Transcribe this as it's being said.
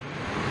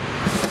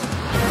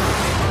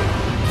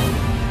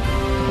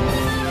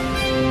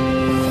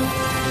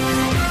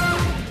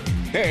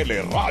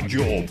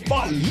Radyo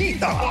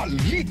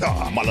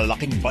Balita.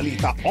 Malalaking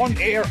balita on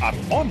air at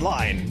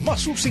online.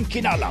 Masusing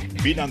kinalap,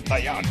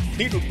 binantayan,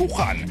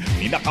 tinutukan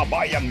ni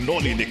nakabayang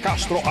Noli de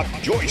Castro at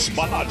Joyce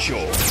Balancio.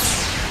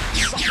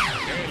 Sa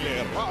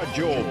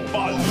Radyo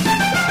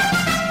Balita.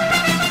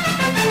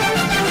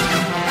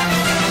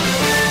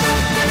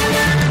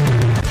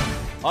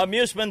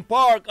 Amusement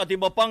park at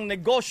iba pang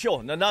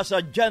negosyo na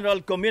nasa general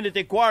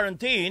community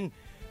quarantine,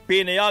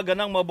 pinayagan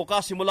ng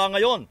mabukas simula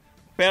ngayon.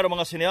 Pero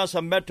mga sinihas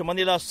sa Metro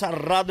Manila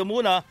sarado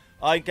muna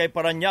ay kay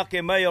Parañaque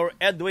Mayor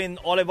Edwin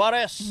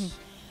Olivares.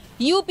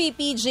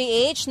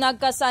 UPPGH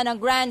nagkasa ng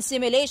grand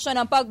simulation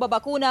ng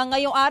pagbabakuna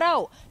ngayong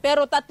araw.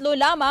 Pero 3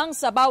 lamang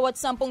sa bawat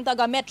 10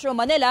 taga Metro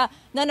Manila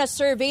na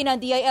na-survey ng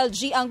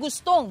DILG ang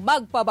gustong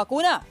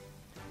magpabakuna.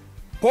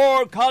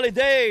 Pork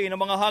holiday ng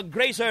mga hog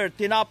grazer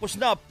tinapos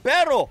na,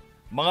 pero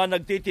mga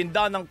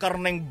nagtitinda ng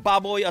karneng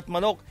baboy at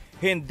manok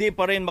hindi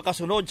pa rin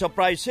makasunod sa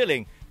price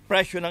ceiling.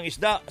 Presyo ng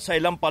isda sa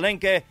ilang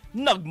palengke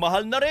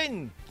nagmahal na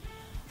rin.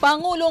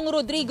 Pangulong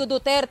Rodrigo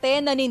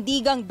Duterte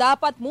nanindigang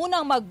dapat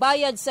munang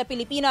magbayad sa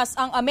Pilipinas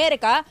ang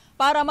Amerika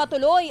para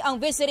matuloy ang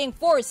Visiting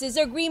Forces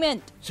Agreement.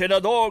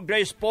 Senador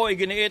Grace Poe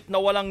iginiit na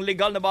walang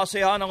legal na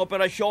basehan ang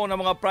operasyon ng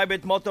mga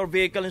private motor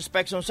vehicle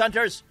inspection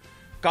centers.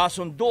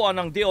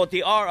 Kasunduan ng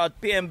DOTR at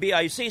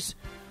PMBICs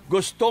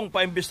gustong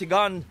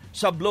paimbestigahan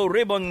sa Blue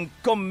Ribbon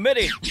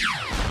Committee.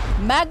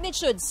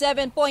 Magnitude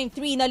 7.3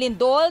 na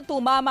lindol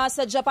tumama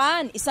sa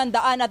Japan,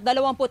 121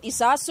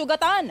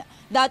 sugatan.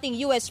 Dating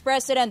US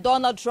President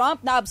Donald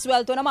Trump na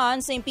absuelto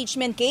naman sa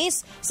impeachment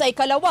case sa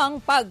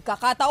ikalawang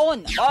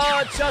pagkakataon.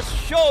 At sa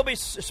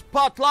Showbiz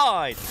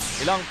Spotlight,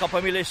 ilang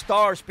kapamilya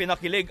stars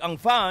pinakilig ang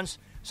fans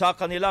sa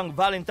kanilang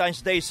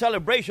Valentine's Day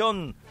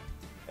celebration.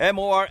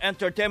 MOR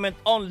Entertainment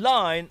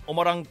Online,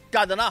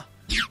 umarangkada na.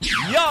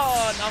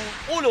 Yan ang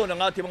ulo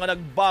ng ating mga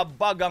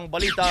nagbabagang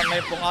balita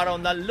ngayong pong araw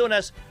na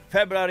Lunes,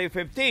 February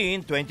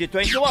 15,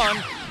 2021.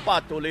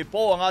 Patuloy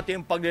po ang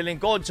ating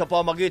paglilingkod sa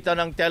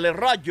pamagitan ng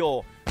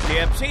Teleradyo,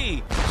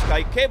 TFC,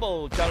 Sky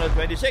Cable, Channel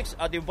 26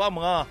 at iba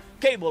mga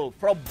cable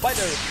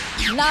providers.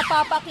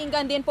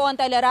 Napapakinggan din po ang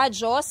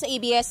Teleradyo sa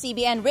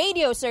ABS-CBN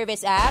Radio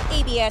Service App,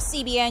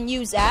 ABS-CBN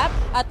News App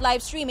at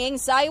live streaming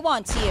sa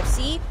iWant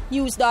TFC,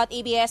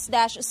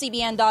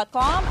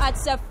 news.abs-cbn.com at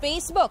sa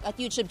Facebook at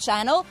YouTube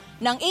channel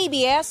ng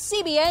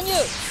ABS-CBN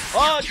News.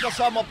 At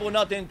kasama po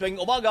natin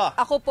tuwing umaga.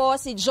 Ako po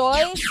si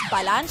Joyce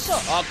Balancio.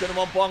 Ako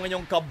naman po ang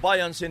inyong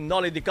kabayan si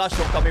Noli de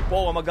Castro. Kami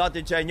po ang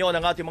maghatid sa inyo ng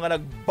ating mga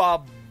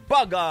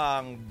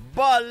nagbabagang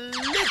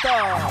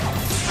balita.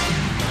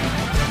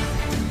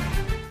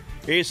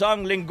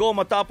 Isang linggo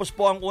matapos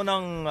po ang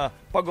unang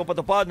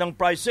pagpapatupad ng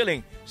price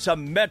ceiling sa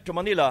Metro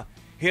Manila,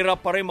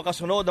 hirap pa rin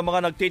makasunod ang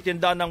mga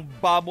nagtitinda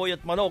ng baboy at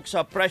manok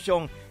sa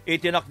presyong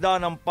itinakda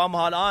ng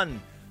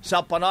pamahalaan.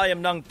 Sa panayam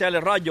ng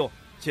Teleradyo,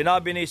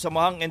 sinabi ni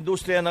Samahang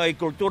Industriya ng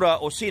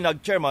Agrikultura o SINAG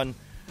Chairman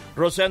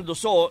Rosendo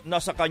So na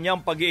sa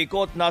kanyang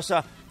pag-iikot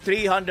nasa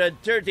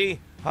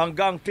 330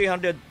 hanggang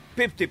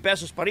 350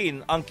 pesos pa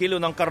rin ang kilo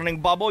ng karneng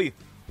baboy.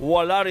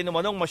 Wala rin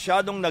namanong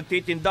masyadong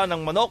nagtitinda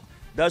ng manok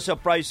dahil sa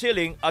price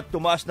ceiling at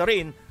tumaas na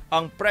rin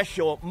ang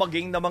presyo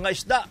maging na mga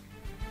isda.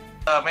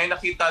 May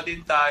nakita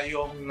din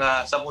tayong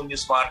sa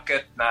Muñoz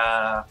Market na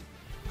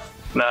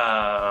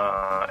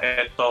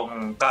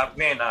etong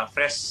karne na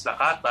fresh na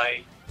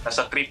katay,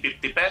 nasa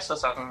 350 pesos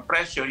ang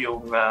presyo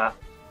yung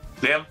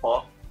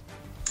lempo.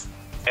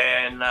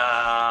 And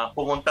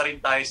pumunta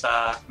rin tayo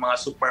sa mga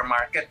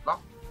supermarket,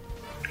 no?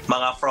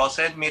 Mga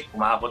frozen meat,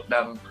 umabot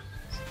ng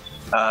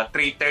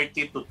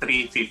 330 to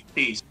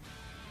 350.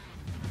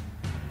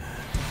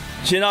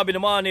 Sinabi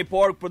naman ni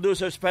Pork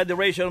Producers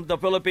Federation of the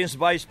Philippines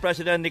Vice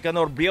President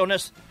Nicanor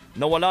Briones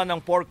na wala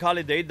ng pork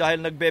holiday dahil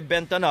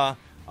nagbebenta na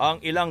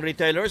ang ilang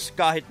retailers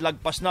kahit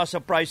lagpas na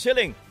sa price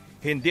ceiling.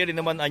 Hindi rin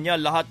naman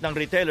anya lahat ng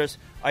retailers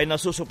ay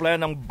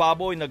nasusuplayan ng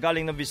baboy na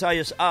galing ng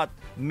Visayas at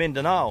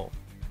Mindanao.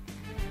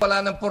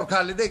 Wala ng pork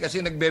holiday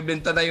kasi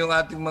nagbebenta na yung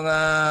ating mga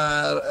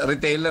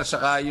retailers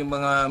saka yung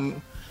mga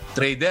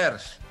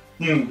traders.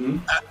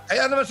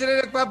 Kaya naman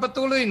sila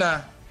nagpapatuloy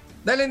na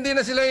dahil hindi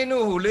na sila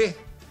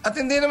inuhuli. At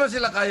hindi naman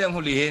sila kayang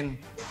hulihin.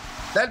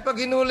 Dahil pag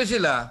hinuli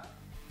sila,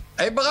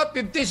 ay baka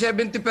 50,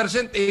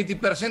 70%,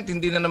 80%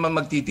 hindi na naman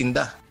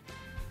magtitinda.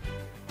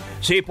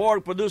 Si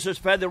Pork Producers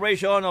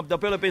Federation of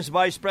the Philippines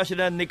Vice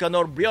President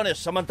Nicanor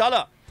Briones.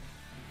 Samantala,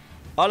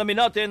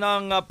 alamin natin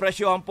ang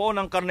presyohan po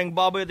ng karneng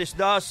baboy at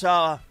isda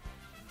sa...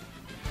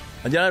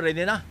 Andiyan na,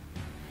 ready na?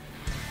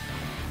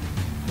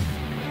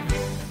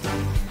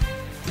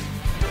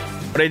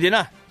 Ready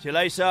na.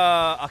 Sila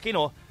sa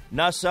Aquino,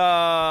 nasa...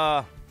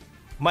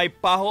 May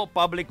Paho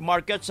Public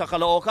Market sa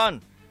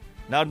Caloocan.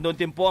 Nandun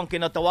din po ang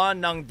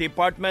kinatawan ng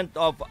Department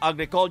of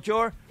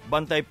Agriculture,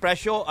 Bantay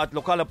Presyo at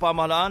Lokal na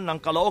Pamahalaan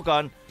ng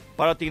Caloocan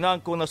para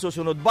tingnan kung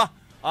nasusunod ba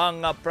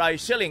ang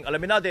price ceiling.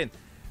 Alamin natin.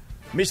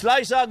 Miss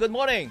Liza, good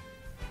morning.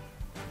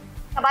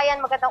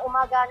 Kabayan, magandang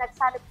umaga.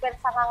 Nagsalot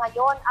pwersa nga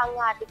ngayon ang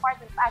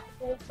Department of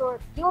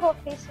Agriculture, Bureau of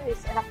Fisheries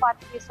and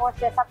Aquatic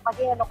Resources at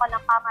maging lokal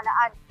ng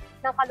pamahalaan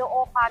ng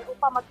Caloocan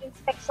upang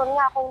mag-inspeksyon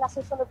nga kung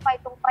nasusunod pa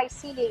itong price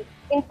ceiling,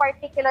 in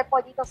particular po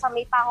dito sa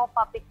Maypaho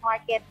Public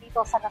Market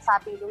dito sa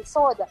nasabing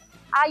lungsod.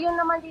 Ayon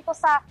naman dito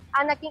sa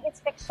naging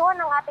inspeksyon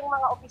ng ating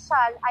mga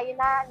opisyal ay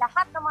na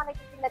lahat ng mga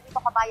nagtitinda dito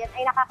kabayan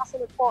ay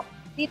nakakasunod po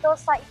dito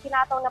sa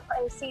ikinataw na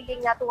price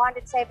ceiling na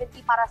 270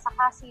 para sa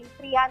kasim,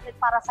 300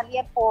 para sa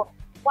liempo,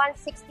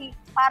 160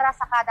 para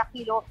sa kada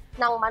kilo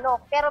ng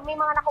manok. Pero may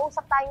mga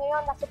nakausap tayo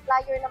ngayon na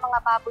supplier ng mga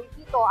baboy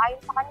dito.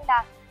 Ayon sa kanila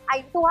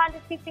ay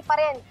 250 pa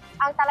rin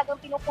ang talagang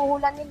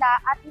pinupuhulan nila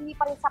at hindi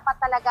pa rin sapat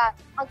talaga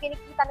ang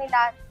kinikita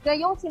nila.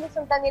 Gayong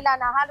sinusundan nila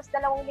na halos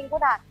 2 linggo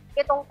na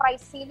itong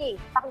price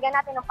ceiling. Pakinggan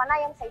natin ang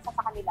panayam sa isa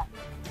sa kanila.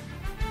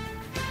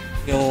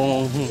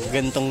 Yung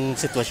ganitong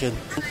sitwasyon,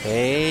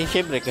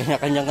 syempre,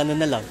 kanya-kanyang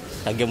na lang.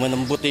 Lagyan mo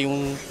ng buti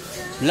yung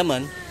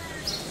laman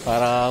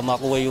para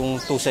makuha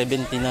yung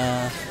 270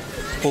 na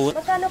po.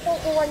 Magkano po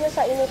kuha nyo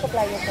sa inyong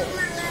supplier po?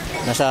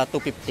 Nasa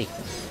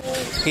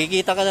 250.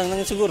 Kikita ka lang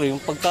ng siguro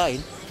yung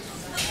pagkain.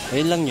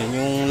 Ayun lang yun,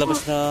 yung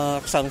labas na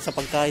kasama sa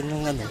pagkain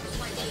ng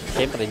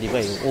Siyempre, di ba,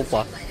 yung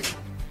upa.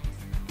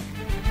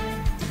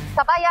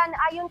 Kabayan,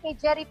 ayon kay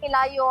Jerry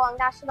Pelayo, ang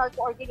National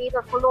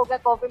Coordinator for Local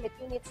Government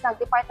Units ng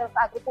Department of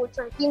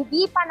Agriculture,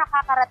 hindi pa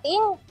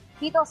nakakarating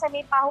dito sa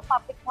Maypaho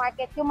Public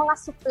Market yung mga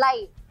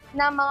supply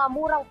na mga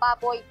murang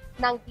baboy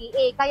ng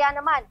DA. Kaya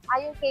naman,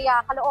 ayon kay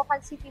Caloocan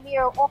City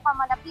Mayor Oka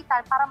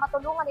Malapitan, para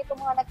matulungan itong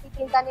mga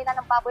nagtitinda nila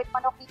ng baboy at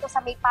manok dito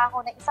sa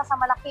Maypaho na isa sa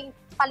malaking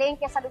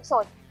palengke sa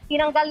lungsod,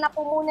 tinanggal na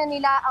po muna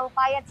nila ang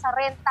bayad sa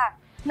renta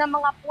ng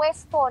mga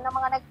pwesto ng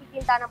mga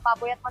nagtitinda ng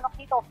baboy at manok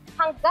dito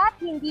hanggat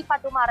hindi pa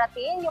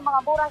dumarating yung mga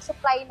murang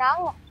supply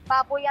ng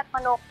baboy at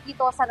manok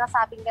dito sa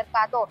nasabing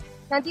merkado.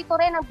 Nandito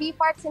rin ang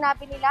BFART,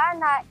 sinabi nila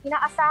na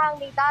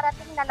inaasahang may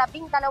darating na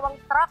 12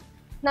 truck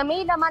na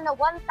may laman na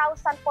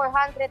 1,400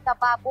 na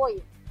baboy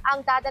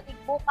ang dadating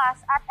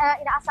bukas at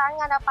inaasahan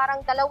nga na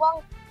parang 2,000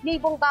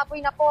 baboy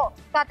na po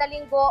kada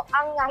linggo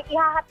ang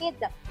ihahatid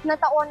ng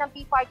taon ng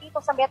BFART dito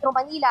sa Metro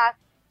Manila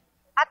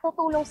at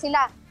tutulong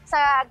sila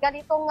sa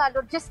ganitong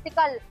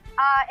logistical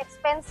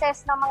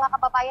expenses ng mga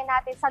kababayan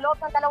natin sa loob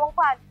ng 2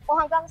 buwan o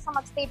hanggang sa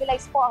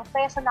mag-stabilize po ang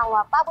presyo ng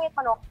baboy at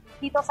manok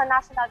dito sa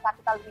National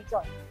Capital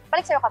Region.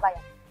 Balik sa iyo,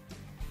 kabayan.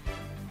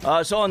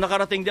 So,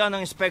 nakarating dyan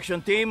ang inspection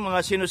team. Mga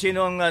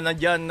sino-sino ang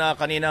nandyan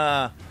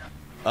kanina,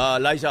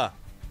 Liza?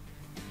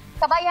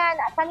 Kabayan,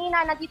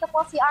 kanina nandito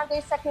po si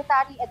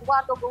Undersecretary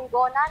Eduardo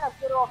Gongona ng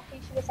Bureau of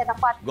Fisheries and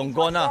Aquatic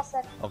Gongona?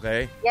 Resources.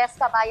 Okay. Yes,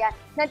 kabayan.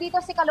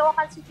 Nandito si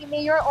Caloocan City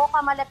Mayor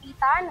Oka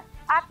Malapitan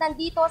at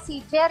nandito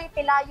si Jerry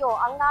Pelayo,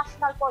 ang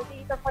National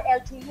Coordinator for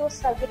LGUs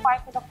ng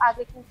Department of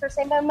Agriculture.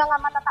 Sa may mga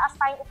matataas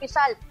tayong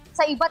opisyal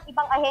sa iba't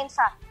ibang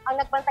ahensya ang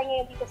nagbantay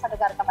ngayon dito sa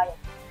lugar, kabayan.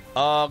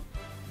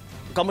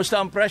 Kamusta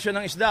ang presyo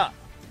ng isda?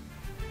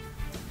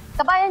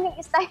 Kabayan, yung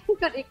isda yung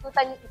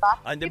ikutan yung iba.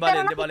 Hindi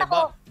bali.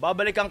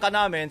 Babalikan ka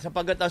namin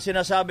sapagkat ang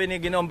sinasabi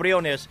ni Ginoong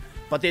Briones,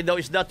 pati daw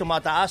isda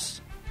tumataas.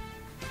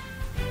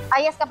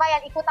 Yes,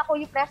 kabayan, ikutan ko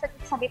yung presyo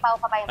dito sa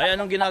Maypaho, kabayan. Ay,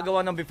 anong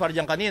ginagawa ng BIFAR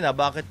dyan kanina?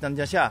 Bakit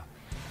nandiyan siya?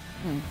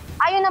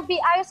 Ayon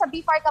sa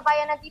BFAR,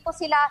 kabayan, nandito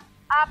sila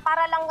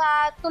para lang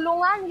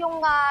tulungan yung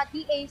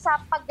DA sa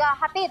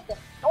paghatid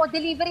o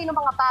delivery ng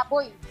mga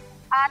baboy.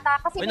 At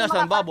kasi may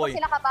mga baboy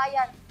sila,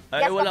 kabayan.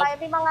 Ay, yes, kabayan,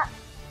 may mga...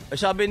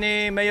 Sabi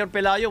ni Mayor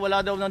Pelayo,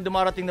 wala daw nang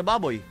dumarating na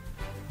baboy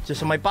sa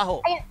Maypaho.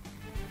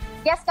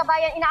 Yes,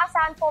 kabayan,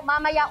 inaasahan po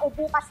mamaya o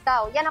bukas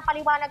daw. Yan ang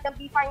paliwanag ng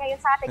BFAR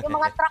ngayon sa atin. Yung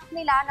mga truck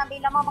nila na may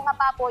lamang mga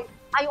baboy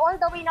ay all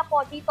the way na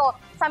po dito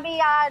sa may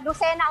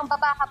Lucena ang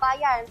baba,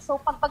 kabayan. So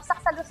pagbagsak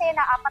sa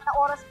Lucena, 4 na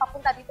oras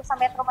papunta dito sa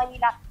Metro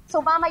Manila.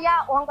 So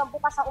mamaya o hanggang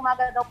bukas sa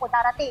umaga daw po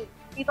darating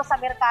dito sa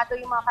merkado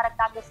yung mga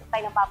karagdagang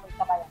supply ng baboy,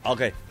 kabayan.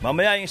 Okay,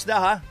 mamaya yung isda,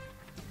 ha?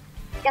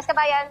 Yes,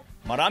 kabayan.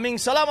 Maraming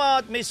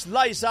salamat, Miss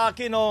Liza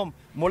Aquino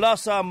mula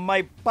sa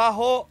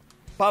Maypaho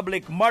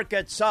Public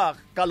Market sa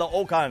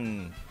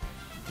Caloocan.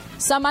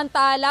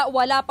 Samantala,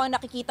 wala pang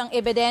nakikitang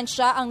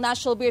ebidensya ang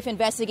National Bureau of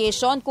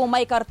Investigation kung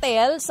may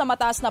kartel sa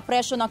mataas na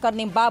presyo ng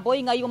karning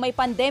baboy ngayong may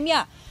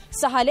pandemya.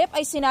 Sa halip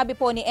ay sinabi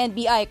po ni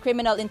NBI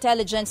Criminal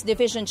Intelligence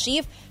Division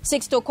Chief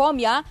Sixto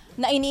Comia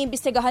na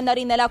iniimbestigahan na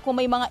rin nila kung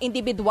may mga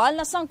individual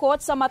na sangkot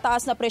sa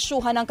mataas na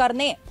presyuhan ng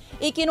karne.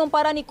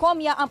 Ikinumpara ni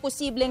Comia ang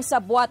posibleng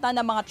sabuatan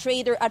ng mga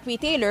trader at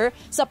retailer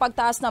sa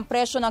pagtaas ng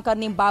presyo ng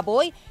karning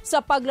baboy sa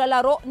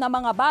paglalaro ng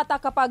mga bata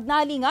kapag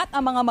nalingat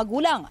ang mga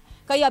magulang.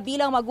 Kaya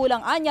bilang magulang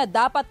anya,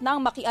 dapat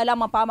nang makialam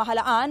ang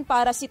pamahalaan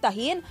para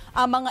sitahin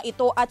ang mga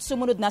ito at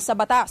sumunod na sa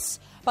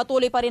batas.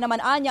 Patuloy pa rin naman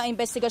anya ang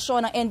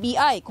investigasyon ng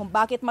NBI kung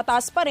bakit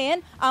mataas pa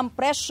rin ang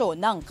presyo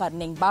ng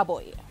karning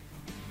baboy.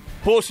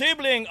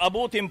 Posibleng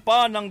abutin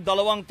pa ng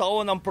 2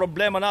 taon ang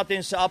problema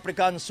natin sa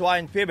African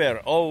Swine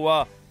Fever o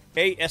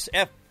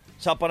ASF.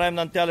 Sa panayam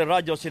ng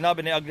Teleradyo,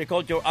 sinabi ni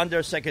Agriculture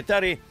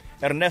Undersecretary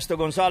Ernesto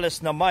Gonzales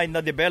na may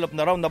na-develop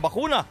na raw na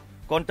bakuna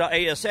kontra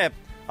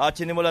ASF at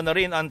sinimulan na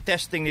rin ang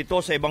testing nito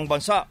sa ibang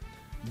bansa.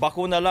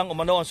 Bakuna lang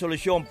umano ang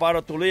solusyon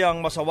para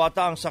tuluyang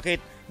masawata ang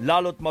sakit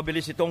lalo't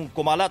mabilis itong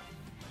kumalat.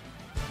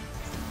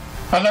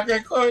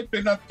 Palagay ko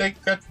ito na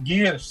take at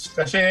gears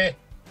kasi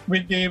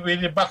with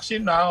the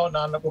vaccine now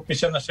na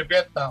nag-upisa na si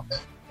Vietnam,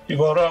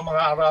 siguro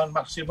mga around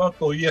maximum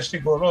 2 years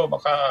siguro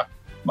baka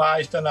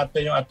maayos na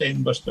natin yung ating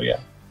industriya.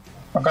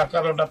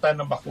 Magkakaroon na tayo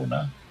ng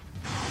bakuna.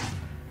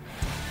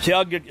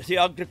 Si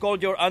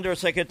Agriculture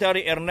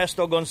Undersecretary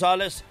Ernesto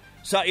Gonzales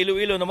sa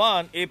Iloilo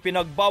naman,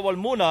 ipinagbawal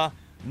muna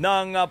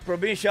ng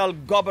provincial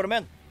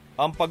government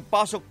ang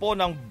pagpasok po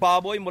ng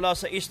baboy mula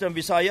sa Eastern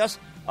Visayas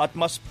at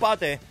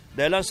Masbate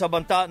dahil sa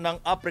banta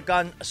ng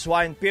African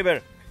Swine Fever.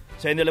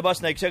 Sa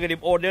inilabas na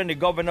executive order ni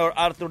Governor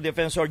Arthur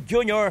Defensor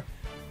Jr.,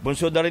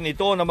 bunsod na rin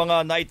ito ng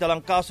mga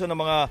naitalang kaso ng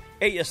mga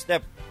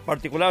ASF,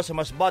 partikular sa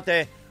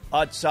Masbate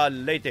at sa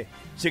Leyte.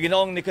 Si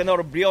Ginoong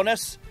Nicanor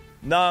Briones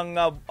ng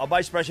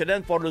Vice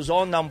President for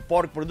Luzon ng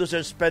Pork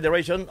Producers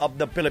Federation of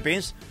the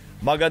Philippines.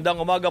 Magandang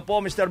umaga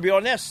po, Mr.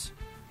 Briones.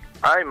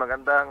 Ay,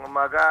 magandang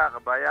umaga,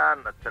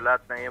 kabayan, at sa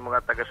lahat ng iyong mga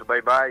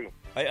taga-subaybay.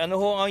 Ay,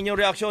 ano ho ang inyong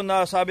reaksyon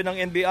na sabi ng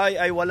NBI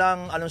ay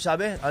walang, anong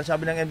sabi? Ang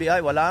sabi ng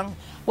NBI, walang?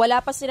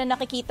 Wala pa sila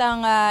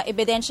nakikitang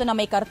ebidensya na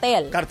may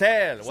kartel.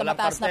 Kartel, sa walang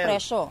mataas kartel. Na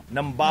presyo.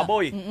 Ng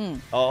baboy.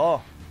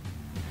 Oo.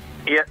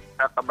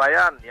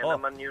 Kabayan, yan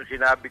naman yung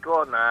sinabi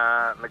ko na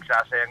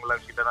nagsasayang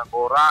lang sila ng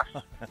oras.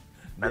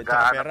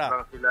 Naghahanap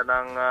lang sila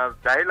ng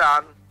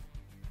dahilan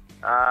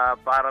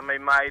para may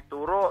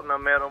maituro na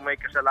merong may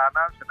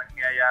kasalanan sa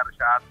nangyayari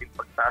sa ating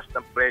pagtaas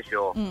ng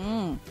presyo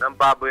ng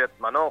baboy at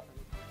manok.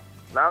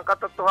 Na ang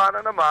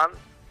katotohanan naman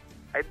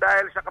ay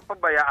dahil sa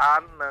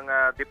kapabayaan ng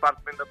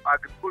Department of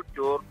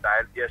Agriculture,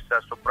 dahil diyan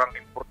sa sobrang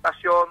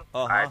importasyon,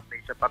 kahit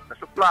may sapat na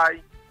supply,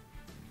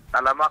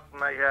 talamak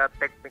na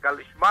technical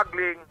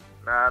smuggling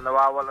na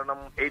nawawala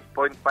ng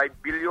 8.5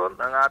 billion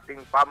ang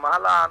ating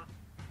pamahalaan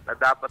na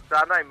dapat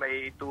sana ay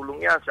may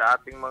itulong yan sa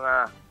ating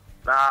mga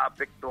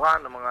naapektuhan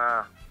ng mga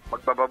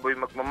magbababoy,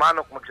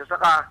 magmamanok,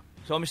 magsasaka.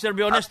 So Mr.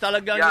 Briones,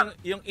 talagang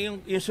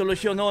yung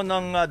solusyon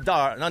ng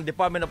DAR, ng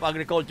Department of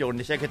Agriculture,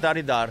 ni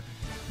Secretary DAR,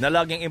 na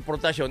laging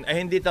importasyon,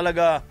 ay hindi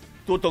talaga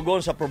tutugon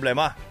sa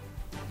problema.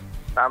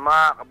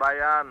 Tama,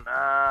 kabayan.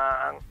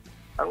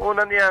 Ang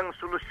una niyang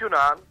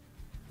solusyonan,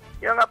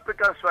 yung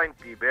African Swine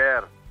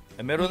Fever.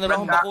 Meron na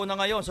lang bakuna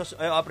ngayon sa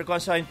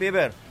African Swine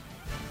Fever.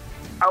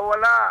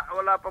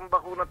 Wala pang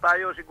bakuna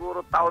tayo.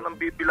 Siguro taon ang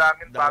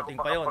bibilangin bago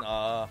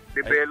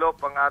makapag-develop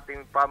ang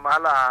ating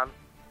pamahalaan.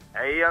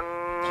 Ay ang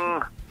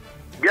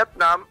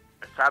Vietnam,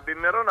 sabi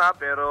meron na,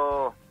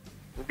 pero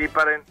hindi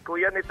pa rin. Kung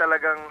yan ay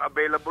talagang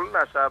available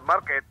na sa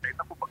market, ay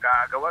naku,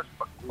 mag-aagawas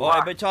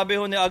pagkuha. Sabi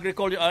ho ni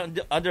Agriculture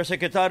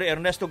Undersecretary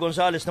Ernesto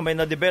Gonzales na may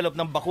na-develop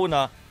ng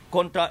bakuna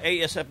kontra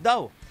ASF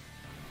daw.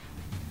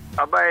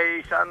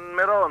 Abay, saan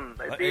meron?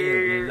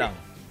 Yun lang.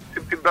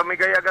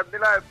 Ibamigay agad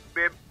nila,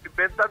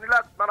 ibenta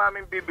nila at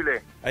maraming bibili.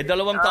 Ay 2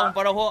 taon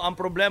para ho ang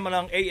problema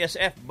ng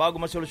ASF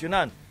bago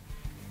masolusyonan.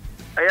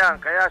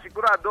 Ayan, kaya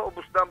sigurado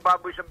ubos na ang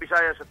baboy sa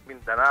Visayas at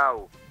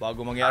Mindanao.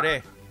 Bago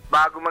mangyari.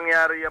 Bago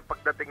mangyari ang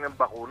pagdating ng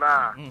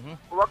bakuna.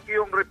 Huwag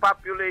yung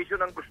repopulation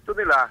ang gusto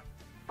nila,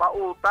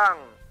 pautang.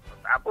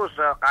 Tapos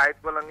kahit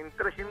walang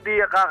interest,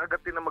 hindi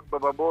kakagatin na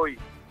magbababoy.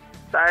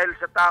 Dahil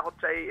sa takot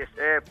sa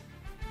ASF.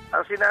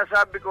 Ang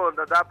sinasabi ko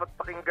na dapat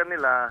pakinggan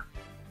nila,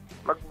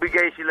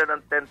 magbigay sila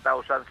ng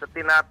 10,000 sa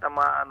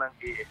tinatamaan ng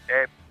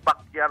ASF,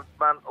 backyard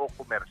man o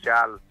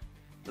komersyal.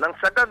 Nang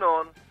sa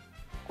ganon,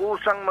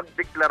 kusang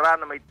magdeklara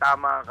na may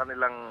tama ang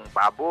kanilang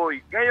baboy.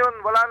 Ngayon,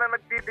 wala na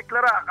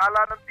nagdideklara.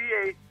 Akala ng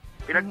DA,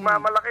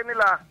 pinagmamalaki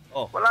nila.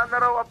 Wala na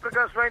raw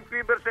African Swine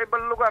Fever sa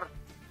ibang lugar.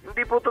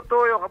 Hindi po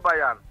totoo yung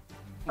kabayan.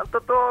 Ang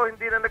totoo,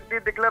 hindi na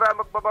nagdideklara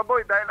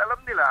magbababoy dahil alam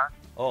nila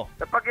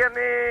na pag yan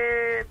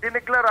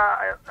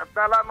dineklara at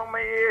nalamang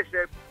may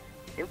ASF,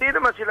 hindi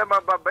naman sila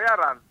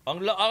mababayaran.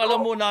 Ang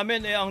alam mo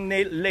namin ang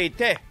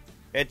Leyte.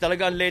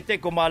 Talagang Leyte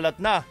kumalat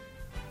na.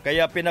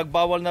 Kaya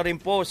pinagbawal na rin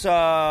po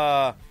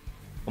sa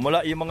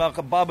yung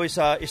mga baboy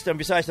sa Eastern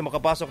Visayas na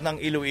makapasok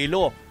ng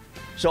Iloilo.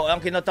 So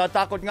ang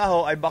kinatatakot nga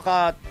ho ay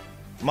baka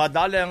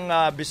madali ang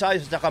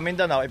Visayas at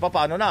Mindanao.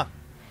 Paano na?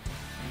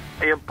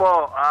 Ayun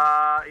po,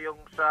 yung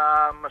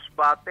sa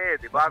Masbate,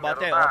 di ba?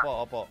 Masbate, meron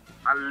na. Opo.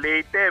 Ang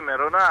Leyte,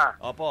 meron na.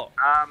 Opo.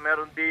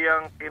 Meron din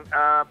yung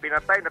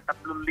pinatay na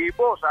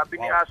 3,000.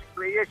 Sabi ni Asik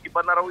Reyes,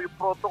 iba na raw yung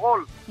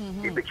protocol.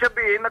 Ibig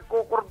sabihin,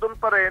 nagkukordon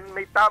pa rin,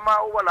 may tama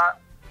o wala,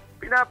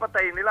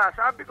 pinapatay nila.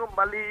 Sabi ko,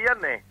 mali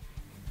yan eh.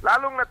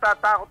 Lalong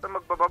natatakot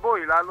na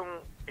magbababoy, lalong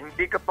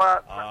hindi ka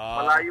pa,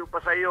 malayo pa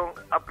sa iyong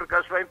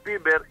African Swine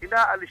Fever,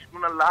 inaalis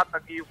mo ng lahat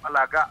ng iyong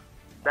alaga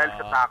dahil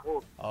sa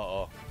takot.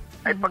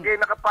 Ay pag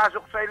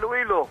nakapasok sa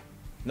Iloilo,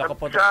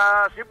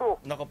 sa Cebu,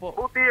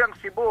 buti ang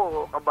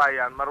Cebu,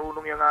 kabayan,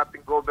 marunong yung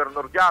ating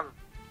governor dyan.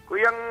 Kung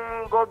yung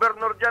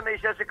governor dyan ay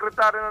siya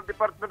sekretary ng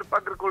Department of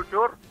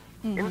Agriculture,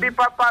 hindi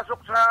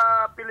papasok sa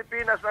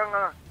Pilipinas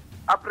ang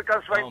African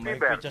Swine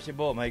Fever. Mahigpit sa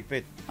Cebu,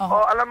 mahigpit.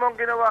 Alam mo ang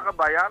ginawa,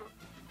 kabayan?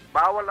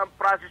 Bawal ang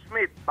processed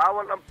meat,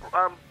 bawal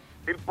ang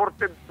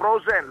imported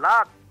frozen,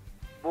 lahat,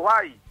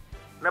 buhay,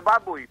 na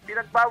baboy,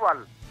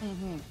 pinagbawal.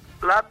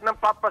 Lahat ng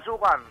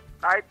papasukan,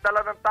 kahit dala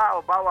ng tao,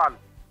 bawal.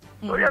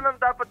 So yan ang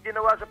dapat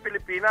ginawa sa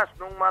Pilipinas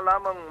nung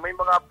malamang may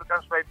mga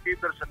African swine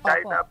fever sa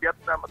China,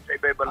 Vietnam at sa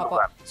iba-ibang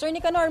lugar. Sir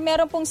Nicanor,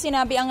 meron pong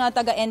sinabi ang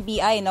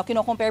taga-NBI, no?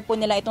 Kino-compare po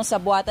nila itong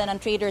sa buhatan ng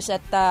traders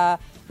at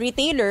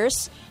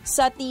retailers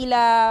sa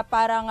tila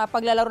parang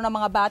paglalaro ng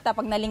mga bata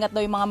pag nalingat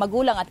daw yung mga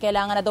magulang at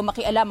kailangan na daw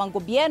makialam ang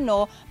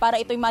gobyerno para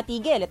ito'y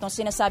matigil. Itong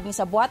sinasabing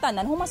sa buhatan.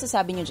 Ano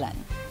masasabi nyo dyan?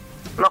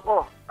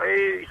 Nako,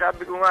 ay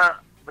sabi ko nga,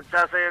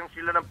 magsasayang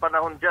sila ng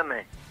panahon dyan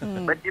eh.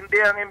 Ba't hindi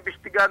ang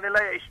imbestiga nila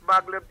yung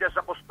smuggler dyan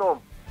sa custom?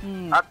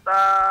 At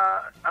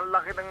ang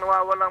laki ng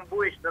nawawalang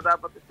buwis na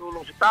dapat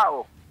itulong sa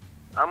tao.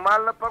 Ang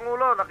mahal na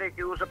Pangulo,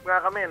 nakikiusap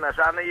nga kami na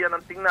sana iyan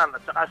ang tingnan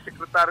at saka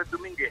Secretary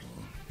Dominguez.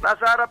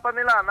 Nasa harapan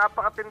nila,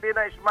 napakatindi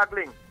na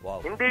smuggling.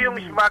 Wow. Hindi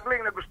yung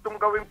smuggling na gustong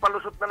gawing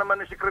palusot na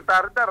naman ni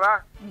Secretary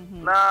Dar,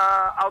 na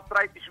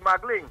outright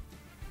smuggling.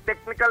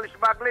 Technical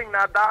smuggling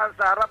na daan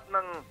sa harap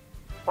ng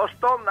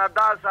custom, na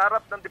daan sa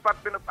harap ng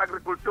Department of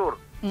Agriculture.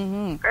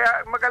 Kaya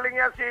magaling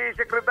yan si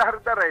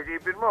Secretary Dar,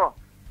 isipin mo.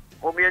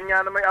 Kung yan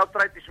nga na may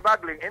outright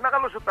smuggling,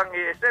 nakalusot ang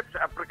ESF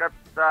sa Africa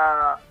sa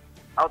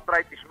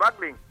outright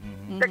smuggling.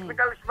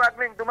 Technical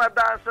smuggling,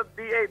 dumadaan sa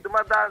DA,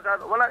 dumadaan sa...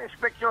 Walang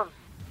inspection.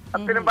 At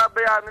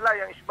pinababayaan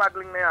nila yung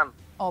smuggling na yan.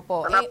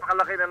 Opo. Na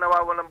napakalaki na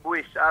nawawalang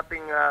buwis sa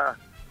ating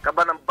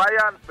kaban ng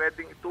bayan,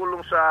 pwedeng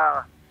itulong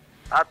sa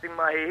ating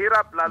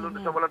mahihirap, lalo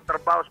na sa walang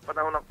trabaho sa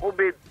panahon ng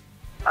COVID,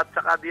 at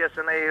saka diya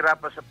sa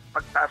nahihirapan sa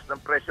pagtaas ng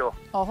presyo.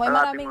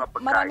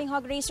 Maraming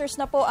hog racers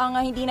na po ang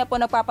hindi na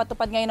po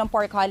nagpapatupad ngayon ng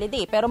pork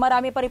holiday, pero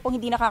marami pa rin pong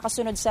hindi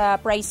nakakasunod sa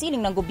price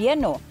ceiling ng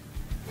gobyerno.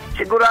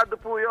 Sigurado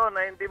po yun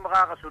na hindi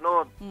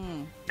makakasunod.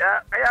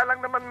 Kaya lang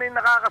naman may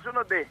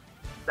nakakasunod eh.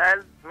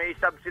 Dahil may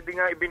subsidy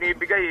nga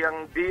ibinibigay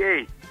ang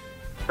DA.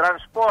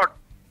 Transport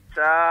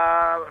sa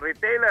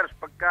retailers,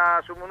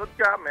 pagka sumunod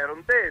ka,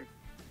 meron din.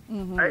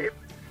 Ay,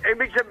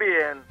 ibig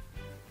sabihin,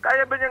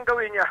 kaya ba niyang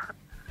gawin niya?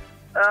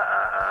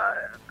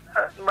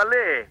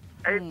 Mali.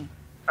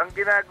 Ang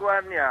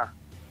ginagawa niya,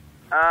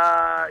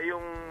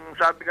 yung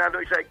sabi nga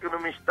doon isa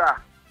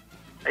ekonomista,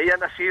 ay yan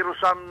na zero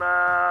sum na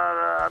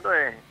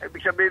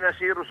ibig sabihin na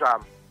zero sum.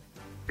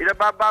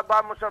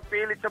 Pinabababa mo sa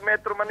pilit sa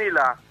Metro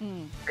Manila,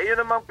 yun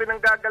namang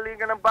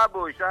pinanggagalingan ng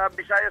baboy sa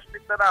Visayas,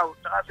 Mindanao,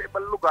 saka sa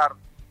ibang lugar,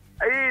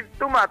 ay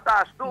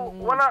tumataas.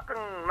 Wala kang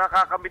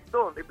nakakamit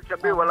doon. Ibig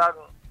sabihin,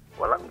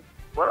 walang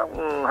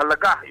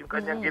halaga yung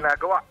kanyang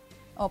ginagawa.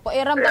 Opo,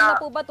 ramdam na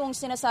po ba itong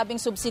sinasabing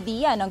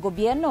subsidiya ng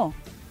gobyerno?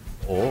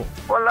 Oo.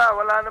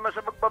 Wala naman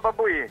sa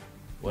magbababoy eh.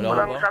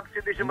 Walang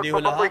subsidy sa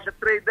magbababoy. Sa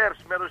traders,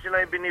 meron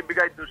silang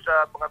ibinibigay doon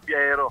sa mga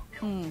biyahero.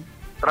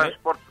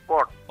 Transport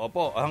support.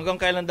 Opo, hanggang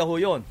kailan daw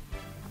yun?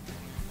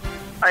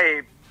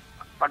 Ay,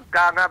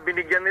 pagka nga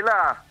binigyan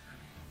nila,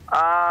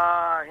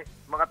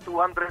 mga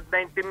 290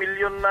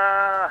 million na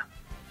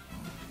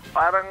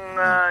parang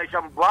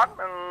isang buwan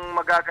ang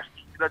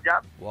magagastos sila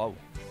dyan. Wow.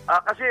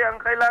 Kasi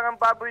ang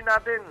kailangan baboy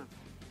natin,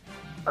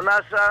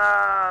 nasa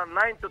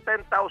 9 to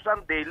 10,000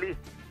 daily.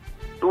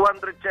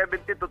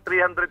 270 to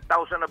 300,000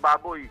 na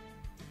baboy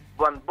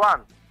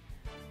buwan-buwan.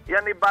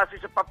 Yan ibase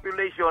sa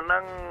population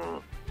ng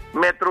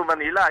Metro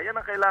Manila. Yan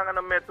ang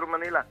kailangan ng Metro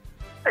Manila.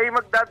 Ay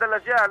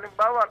magdadala siya.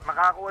 Halimbawa,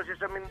 makakuha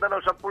siya sa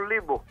Mindanao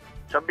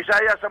 10,000, sa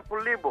Visayas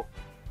 10,000,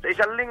 sa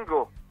isang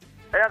linggo.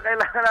 Kaya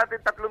kailangan natin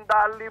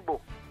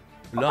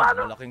 300,000.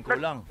 Malaking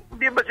kulang.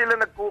 Hindi ba sila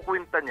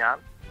nagkukwinta niyan?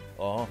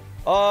 Oo.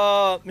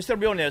 Mr.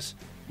 Biones,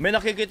 may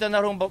nakikita na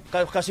rin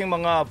kasing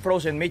mga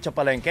frozen meat sa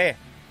palengke.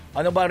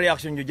 Ano ba ang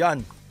reaction nyo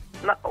dyan?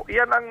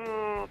 Yan ang,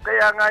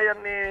 kaya nga yan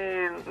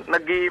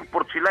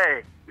nag-i-import sila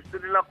eh. Gusto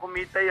nila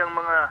kumita yung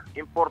mga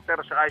importer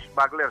sa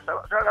smuggler.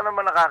 Saan ka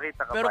naman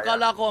nakakita ka? Pero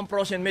kala ko ang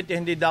frozen meat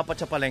hindi dapat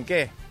sa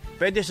palengke.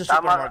 Pwede sa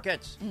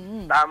supermarkets.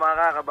 Tama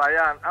ka,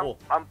 kabayan.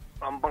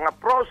 Ang mga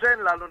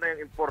frozen, lalo na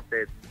yung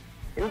imported,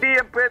 hindi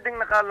yan pwedeng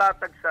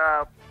nakalatag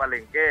sa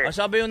palengke. Ang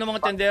sabi yung ng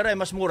mga tendera,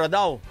 mas mura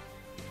daw.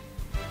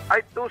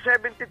 Ay,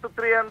 270 to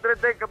 300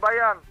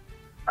 kabayan.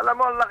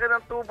 Alam mo, ang laki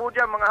ng tubo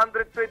dyan, mga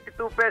 122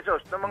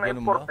 pesos ng mga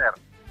importer.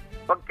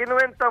 Pag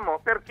kinuwenta mo,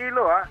 per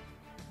kilo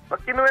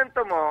pag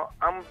kinuwenta mo,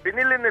 ang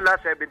binili nila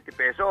 70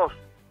 pesos.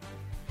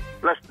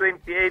 Plus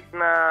 28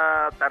 na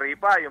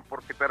taripa, yung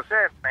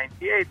 40%,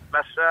 98.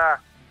 Plus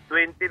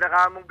 20 na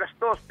kamong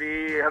gastos,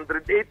 di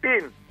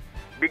 118.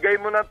 Bigay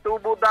mo ng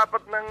tubo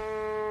dapat ng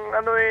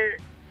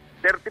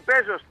 30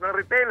 pesos ng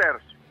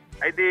retailers,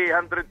 ay di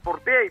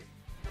 148.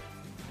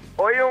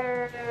 O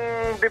yung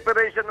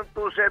differential ng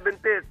 270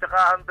 at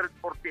saka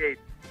 148,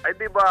 ay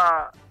di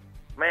ba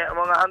may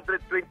mga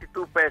 122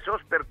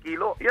 pesos per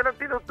kilo? Yan ang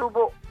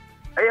tinutubo.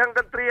 Ay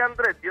hanggang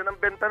 300, yun ang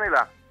benta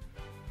nila.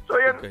 So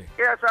yan,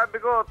 kaya sabi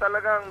ko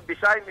talagang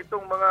design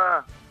itong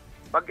mga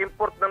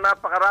pag-import na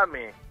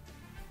napakarami,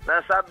 na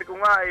sabi ko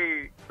nga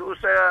ay doon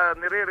sa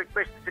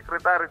nire-request ni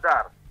Secretary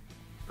Dar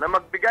na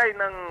magbigay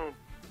ng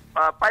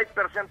 5%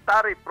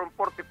 tariff from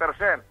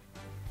 40%.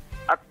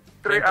 At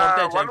 8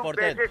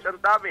 pesos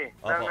ang dami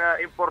ng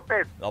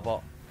imported.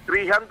 Opo.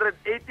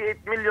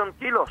 388 million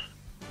kilos.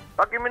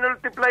 Pag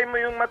i-multiply mo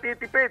yung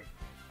matitipid,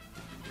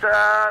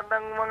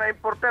 ng mga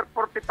importer,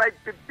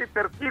 45.50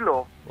 per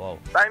kilo,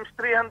 times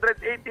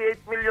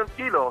 388 million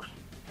kilos,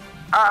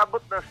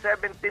 aabot ng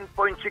 17.6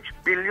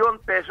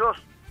 billion pesos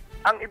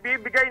ang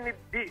ibibigay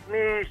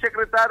ni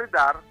Secretary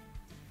Dar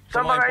sa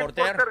mga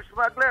importer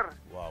smuggler.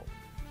 Wow.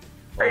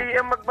 Ay,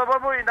 ang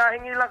magbababoy,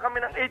 nahingi lang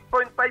kami ng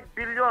 8.5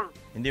 billion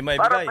hindi may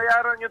para bigay.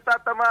 bayaran yung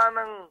tatamaan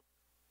ng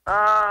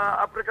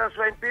African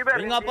swine fever.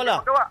 Yun nga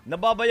pala,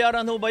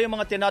 nababayaran ho ba yung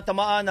mga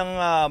tinatamaan ng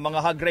mga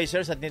hog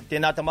raisers at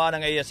tinatamaan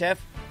ng ASF?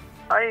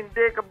 Ay,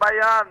 hindi,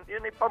 kabayan.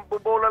 Yun ay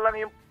pambubola lang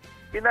yung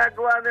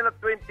ginagawa nila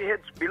 20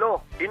 heads below.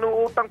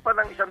 Inuutang pa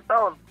ng 1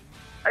 taon.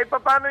 Ay,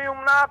 paano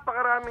yung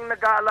napakaraming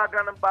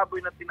nag-aalaga ng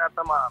baboy na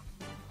tinatamaan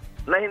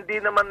na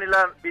hindi naman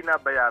nila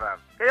binabayaran?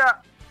 Kaya,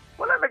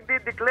 wala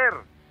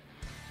nagdi-declare.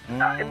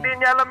 Hindi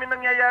niya alam yung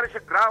nangyayari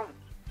sa ground.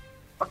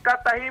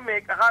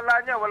 Pagkatahimik, akala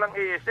niya walang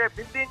ASF.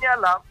 Hindi niya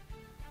alam,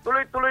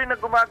 tuloy-tuloy na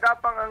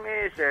gumagapang ang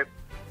ASF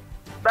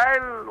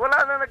dahil wala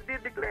na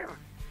nagdi-declare.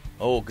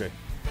 Okay.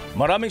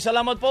 Maraming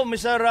salamat po,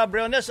 Mr.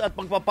 Briones, at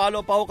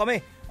pagpapalo pa ho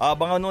kami.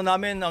 Abangan ho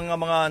namin ang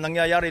mga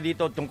nangyayari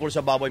dito tungkol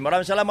sa baboy.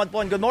 Maraming salamat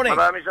po and good morning.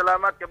 Maraming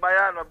salamat,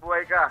 kabayan.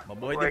 Mabuhay ka.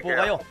 Mabuhay din po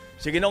kayo.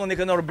 Si Ginoong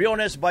Nicanor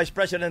Briones, Vice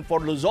President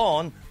for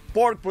Luzon,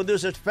 Pork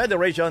Producers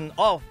Federation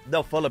of the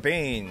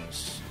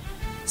Philippines.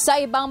 Sa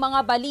ibang mga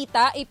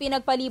balita,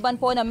 ipinagpaliban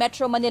po ng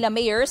Metro Manila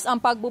Mayors ang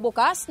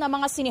pagbubukas ng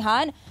mga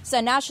sinihan sa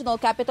National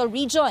Capital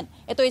Region.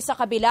 Ito ay sa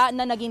kabila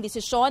na naging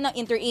desisyon ng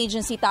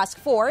Interagency Task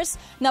Force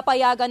na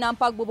payagan ang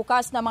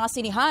pagbubukas ng mga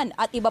sinihan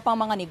at iba pang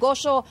mga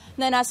negosyo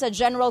na nasa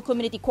General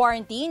Community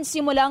Quarantine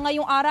simula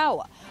ngayong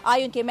araw.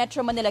 Ayon kay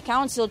Metro Manila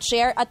Council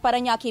Chair at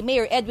Parañaque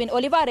Mayor Edwin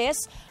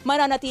Olivares,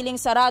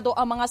 mananatiling sarado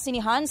ang mga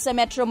sinihan sa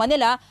Metro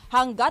Manila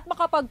hanggat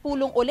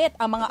makapagpulong ulit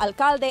ang mga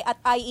alkalde at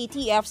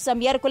IATF sa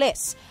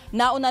Miyerkules.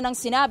 Nauna nang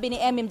sinabi ni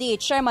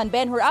MMDA Chairman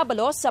Benhur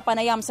Abalos sa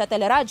panayam sa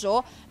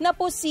teleradyo na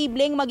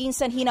posibleng maging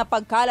sanhi na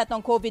pagkalat ng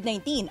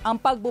COVID-19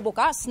 ang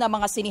pagbubukas ng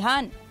mga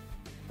sinihan.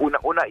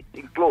 Una-una, it's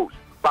enclosed.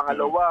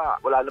 Pangalawa,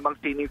 wala namang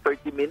sining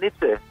 30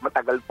 minutes eh.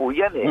 Matagal po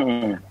yan eh.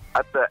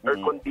 At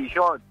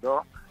air-conditioned,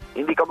 no?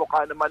 Hindi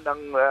kamukha naman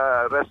ng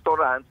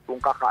restaurants kung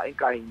kakain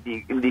ka,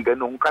 hindi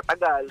ganun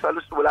katagal.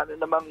 Salos wala na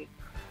namang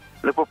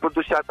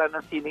nagpo-produce yata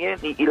ng sine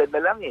yan. Ilan na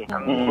lang eh.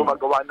 Ang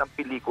gumagawa ng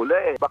pelikula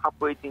eh. Baka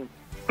pwedeng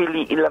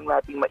piliin lang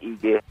nating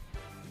maigi.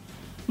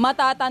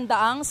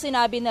 Matatandaang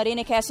sinabi na rin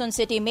ni Quezon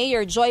City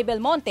Mayor Joy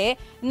Belmonte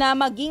na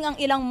maging ang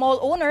ilang mall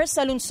owners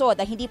sa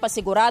lungsod ay hindi pa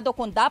sigurado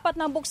kung dapat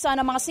nang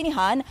buksan ang mga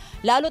sinihan,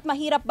 lalo't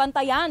mahirap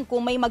bantayan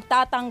kung may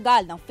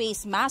magtatanggal ng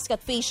face mask at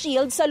face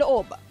shield sa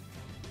loob.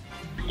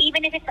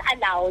 Even if it's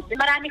allowed,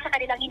 marami sa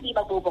kanilang hindi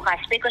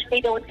magbubukas because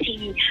they don't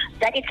see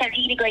that it's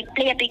really going to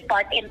play a big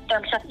part in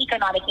terms of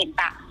economic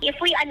impact. If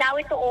we allow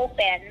it to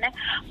open,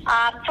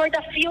 for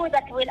the few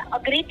that will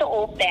agree to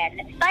open,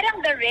 parang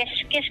the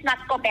risk is not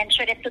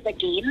commensurate to the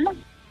gain.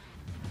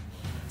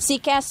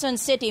 Si Quezon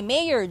City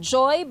Mayor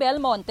Joy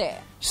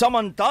Belmonte.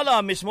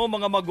 Samantala, mismo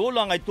mga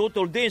magulang ay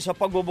tutol din sa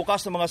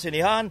pagbubukas ng mga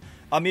sinihan,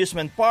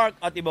 amusement park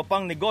at iba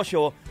pang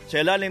negosyo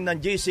sa ilalim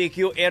ng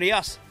GCQ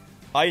areas.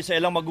 Ayon sa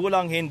ilang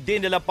magulang, hindi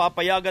nila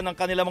papayagan ng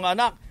kanilang mga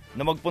anak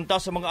na magpunta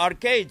sa mga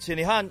arcade,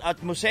 sinihan at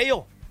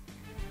museo.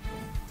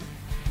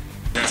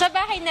 Sa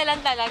bahay na lang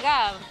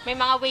talaga. May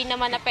mga way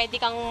naman na pwede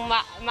kang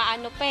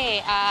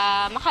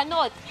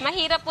makanood.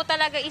 Mahirap po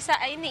talaga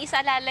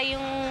isaalala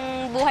yung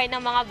buhay ng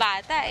mga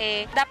bata.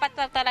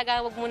 Dapat talaga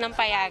wag mo nang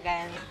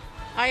payagan.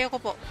 Ayaw ko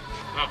po.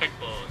 Bakit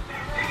po?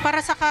 Para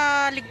sa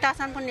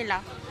kaligtasan po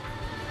nila.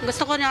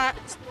 Gusto ko na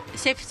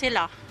safe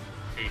sila.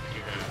 Safe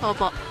sila?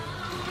 Opo.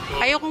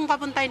 Ayaw kong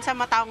papuntahin sa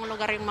mataong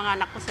lugar yung mga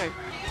anak ko, sir.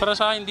 Para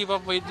sa akin, hindi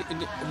pa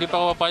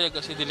ako papayag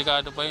kasi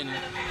delikado pa yun.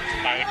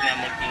 Bakit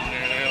na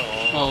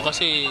Oo,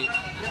 kasi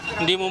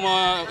hindi mo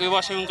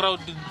maiwasan yung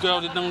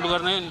crowded ng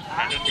lugar na yun.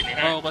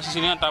 Oo, kasi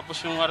sinihan. Tapos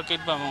yung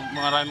arcade pa,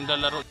 maraming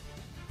lalaro.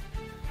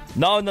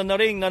 Nauna na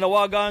ring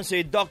nanawagan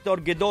si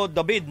Dr. Guido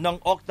David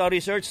ng Octa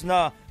Research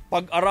na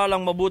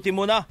pag-aralang mabuti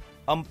muna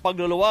ang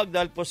pagluluwag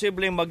dahil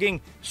posibleng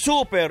maging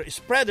super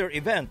spreader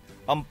event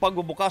ang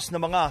pagbubukas ng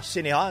mga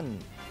sinihan.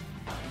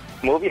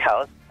 Movie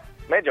house,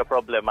 medyo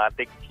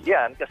problematic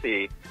yan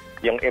kasi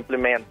yung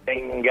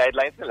implementing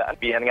guidelines nila,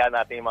 pihan nga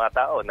natin yung mga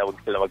tao na huwag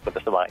sila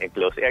magpunta sa mga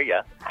enclosed area.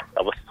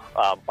 Tapos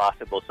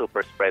possible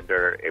super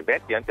spreader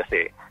event yan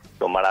kasi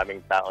kung maraming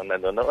tao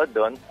nanonood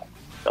doon,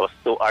 tapos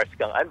 2 hours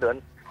kang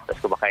andun, tapos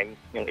kumakain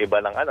yung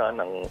iba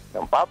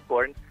ng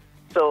popcorn.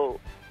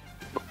 So,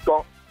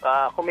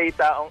 kung may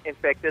taong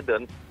infected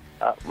doon,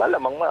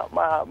 malamang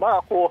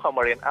makakuha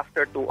mo rin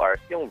after 2 hours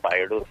yung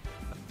virus.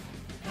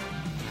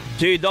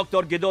 Si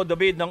Dr. Guido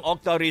David ng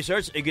Octa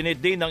Research, iginit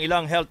din ng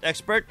ilang health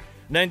expert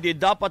na hindi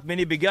dapat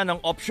binibigyan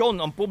ng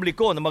opsyon ang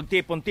publiko na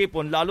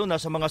magtipon-tipon lalo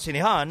na sa mga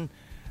sinihan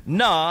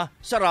na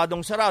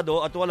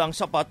saradong-sarado at walang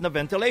sapat na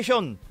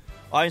ventilation.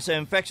 Ayon sa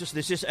infectious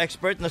disease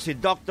expert na si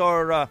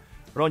Dr.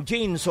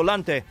 Ronjin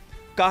Solante,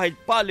 kahit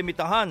pa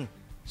limitahan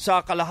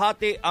sa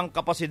kalahati ang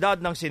kapasidad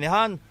ng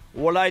sinihan,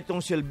 wala itong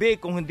silbi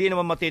kung hindi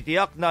naman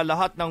matitiyak na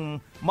lahat ng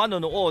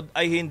manonood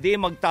ay hindi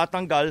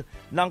magtatanggal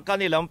ng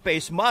kanilang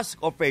face mask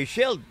o face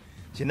shield.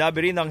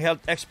 Sinabi rin ng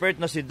health expert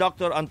na si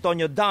Dr.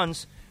 Antonio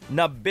Dans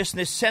na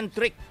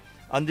business-centric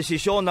ang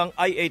desisyon ng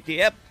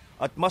IATF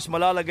at mas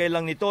malalagay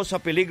lang nito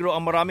sa peligro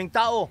ang maraming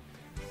tao.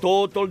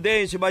 Tutol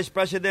din si Vice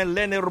President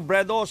Leni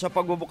Robredo sa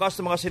pagbubukas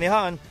ng mga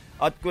sinihan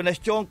at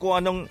kunestyon kung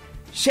anong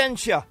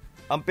siyensya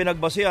ang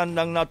pinagbasihan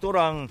ng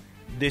naturang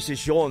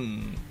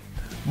desisyon.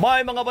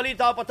 May mga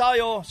balita pa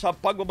tayo sa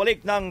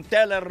pagbabalik ng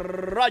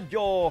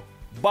Teleradyo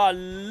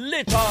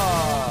Balita.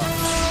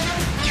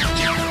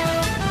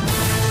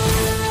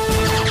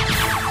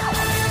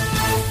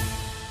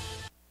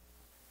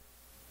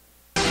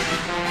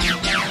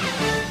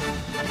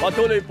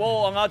 Patuloy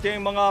po ang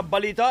ating mga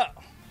balita.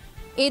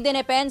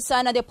 Idinepensa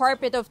ng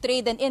Department of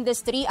Trade and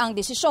Industry ang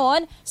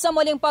desisyon sa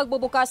muling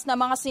pagbubukas ng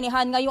mga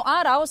sinihan ngayong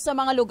araw sa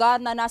mga lugar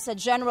na nasa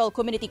General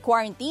Community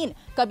Quarantine,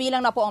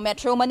 kabilang na po ang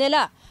Metro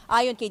Manila.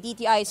 Ayon kay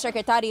DTI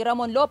Secretary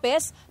Ramon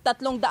Lopez,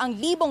 300,000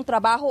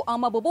 trabaho ang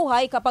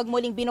mabubuhay kapag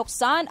muling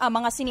binuksan ang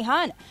mga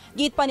sinihan.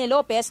 Git pa ni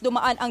Lopez,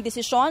 dumaan ang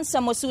desisyon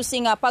sa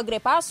masusing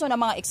pagrepaso ng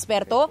mga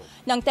eksperto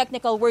ng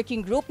Technical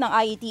Working Group ng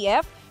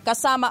IATF,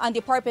 kasama ang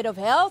Department of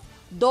Health,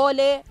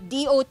 DOLE,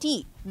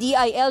 DOT,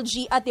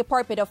 DILG at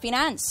Department of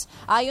Finance.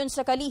 Ayon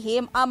sa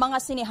kalihim, ang mga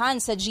sinihan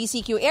sa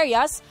GCQ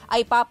areas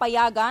ay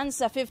papayagan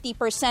sa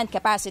 50%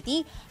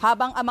 capacity,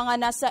 habang ang mga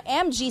nasa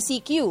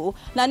MGCQ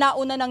na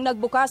nauna nang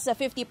nagbukas sa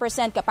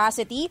 50%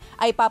 capacity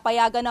ay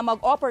papayagan na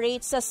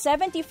mag-operate sa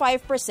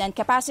 75%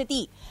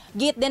 capacity.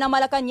 Git din ang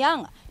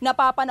Malacanang,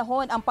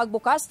 napapanahon ang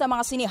pagbukas ng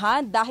mga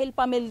sinihan dahil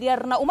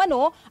pamilyar na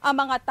umano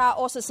ang mga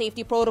tao sa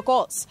safety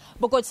protocols.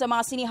 Bukod sa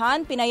mga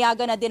sinihan,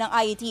 pinayagan na din ng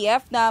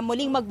IATF na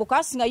muling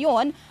magbukas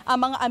ngayon ang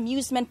mga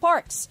amusement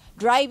parks,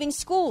 driving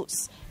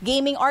schools,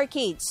 gaming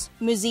arcades,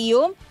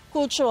 museum,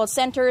 cultural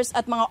centers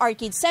at mga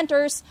arcade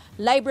centers,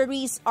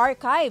 libraries,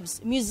 archives,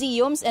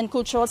 museums, and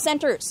cultural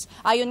centers.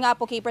 Ayon nga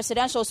po kay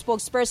Presidential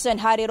Spokesperson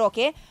Harry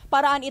Roque,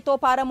 paraan ito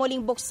para muling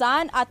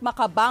buksan at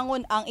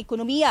makabangon ang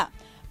ekonomiya.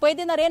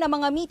 Pwede na rin ang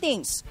mga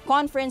meetings,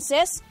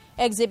 conferences,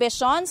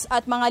 exhibitions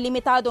at mga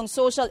limitadong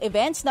social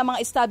events ng mga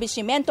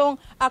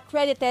establishmentong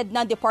accredited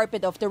ng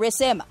Department of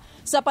Tourism.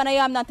 Sa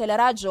panayam ng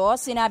Teleradyo,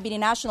 sinabi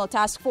ni National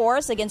Task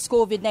Force Against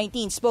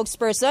COVID-19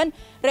 spokesperson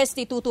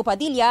Restituto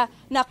Padilla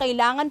na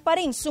kailangan pa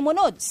rin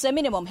sumunod sa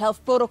minimum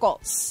health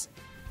protocols.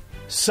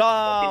 Sa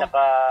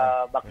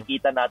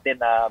makikita natin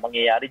na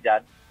mangyayari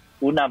dyan,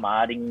 una,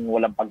 maaaring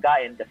walang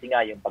pagkain kasi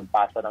nga yung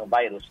pagpasa ng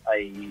virus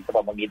ay sa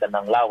pamamagitan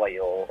ng laway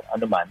o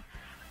anuman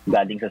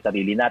galing sa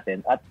sarili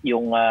natin. At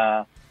yung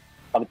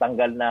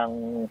pagtanggal ng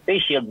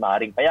face shield,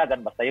 maaaring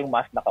payagan basta yung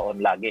mask naka-on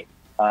lagi.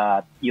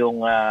 At yung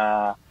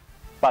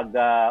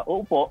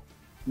pag-uupo,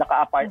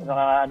 naka-apart,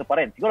 ano pa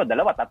rin, siguro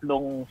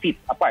 2-3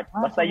 seats apart.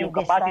 Basta yung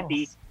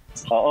capacity,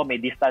 may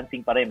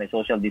distancing pa rin, may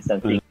social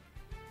distancing.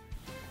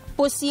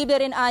 Posible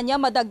rin anya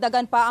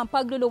madagdagan pa ang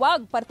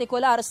pagluluwag,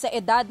 partikular sa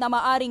edad na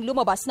maaring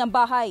lumabas ng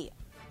bahay.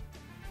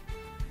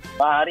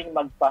 Maaring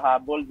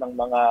magpahabol ng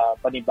mga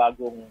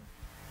panibagong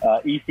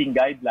easing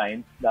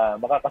guidelines na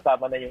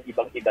makakasama na yung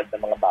ibang edad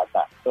ng mga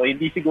bata. So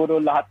hindi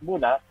siguro lahat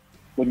muna,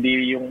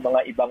 kundi yung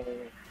mga ibang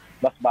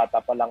mas bata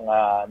pa lang,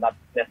 not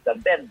less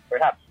than 10,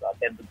 perhaps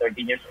 10 to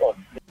 13 years old.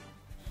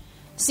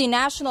 Si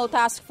National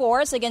Task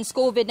Force Against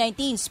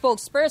COVID-19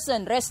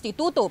 spokesperson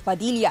Restituto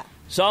Padilla.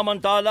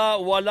 Samantala,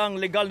 walang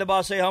legal na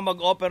basehang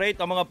mag-operate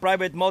ang mga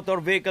Private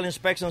Motor Vehicle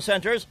Inspection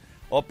Centers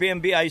o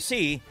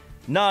PMVIC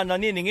na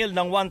naniningil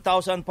ng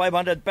 1,500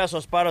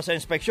 pesos para sa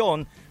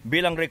inspeksyon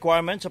bilang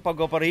requirement sa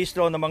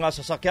pag-operehistro ng mga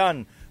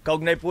sasakyan.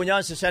 Kaugnay po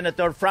niyan si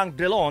Senator Frank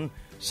Drilon,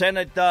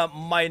 Senate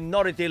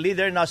Minority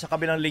Leader, nasa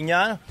kabilang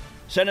linya.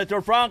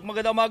 Senator Frank,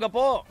 magandang umaga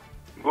po.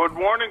 Good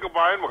morning,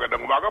 kabayan.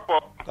 Magandang umaga po.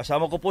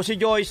 Kasama ko po si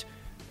Joyce.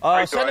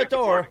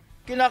 Senator,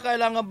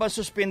 kinakailangan ba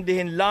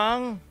suspindihin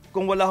lang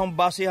kung wala hong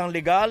basehang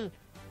legal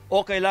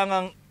o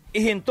kailangang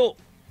ihinto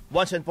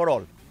once and for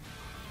all?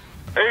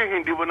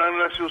 Hindi mo na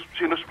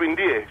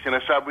sinuspindi eh.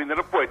 Sinasabi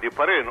nila pwede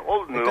pa rin.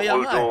 Although,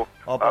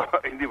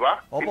 hindi ba?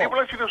 Opo. Hindi mo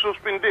lang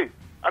sinususpindi.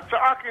 At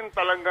sa akin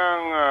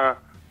talagang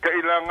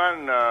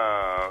kailangan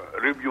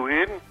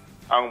reviewin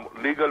ang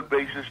legal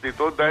basis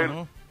nito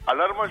dahil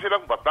alam naman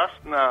silang batas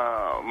na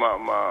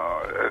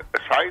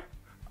cite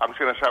ang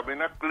sinasabi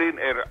na Clean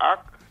Air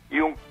Act.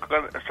 Yung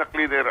sa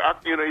Clean Air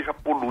Act, yun ay sa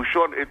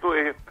pollution. Ito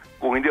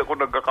kung hindi ako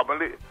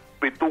nagkakamali,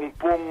 70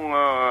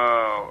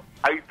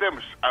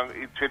 items ang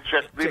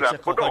i-check nila.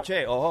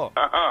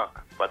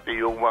 Pati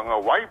yung mga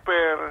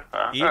wiper,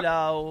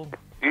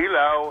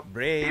 ilaw,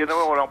 brakes. Yan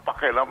naman walang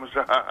pakialam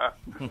sa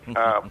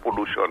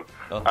pollution.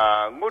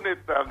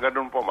 Ngunit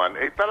ganun pa man,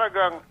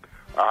 talagang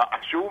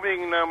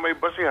assuming na may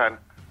basihan,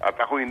 at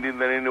ako hindi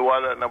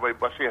naniniwala na may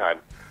basihan,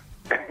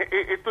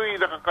 ito'y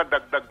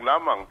nakakadagdag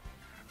lamang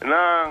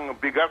ng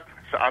bigat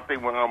sa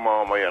ating mga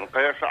mamamayan.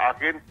 Kaya sa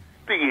akin,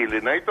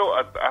 tigilin na ito.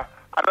 At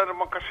ala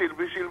naman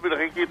kasilbi-silbi,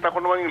 nakikita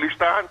ko naman yung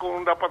listahan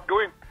kung dapat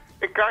gawin.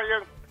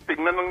 Kayang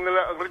tingnan lang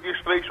nila ang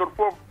registration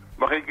form.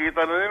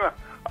 Makikita na nila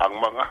ang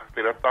mga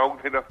tinatawag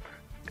nila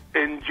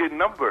engine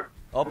number.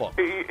 Opo.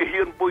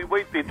 Yun po iba,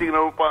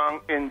 titingnan mo pa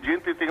ang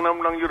engine, titingnan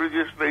mo lang yung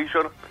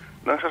registration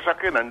ng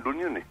sasakyan, nandun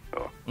yun eh.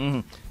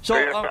 So,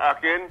 kaya sa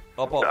akin,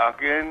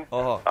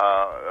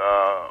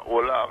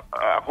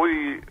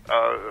 ako'y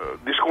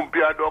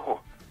diskumpiyado ako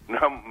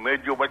na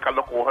medyo may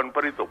kalokohan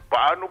pa rito.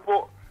 Paano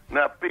po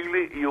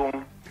napili yung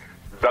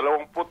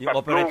 23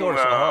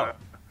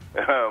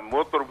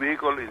 motor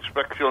vehicle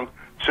inspection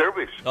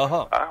service?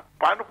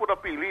 Paano po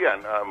napili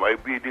yan? May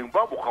bidding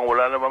ba? Mukhang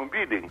wala namang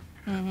bidding.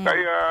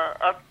 Kaya,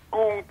 at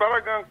kung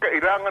talagang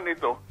kailangan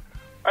ito,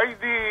 ay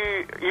di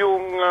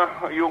yung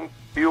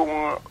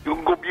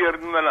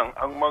gobyerno na lang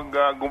ang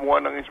gumawa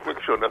ng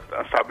inspeksyon. At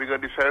sabi nga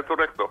ni Senator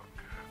Recto,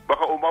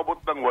 baka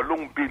umabot ng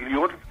 8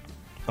 bilyon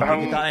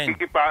ang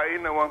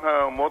kikitain ng mga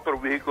motor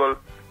vehicle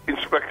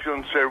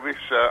inspection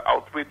service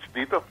outfits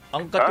dito.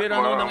 Ang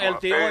katwiran ng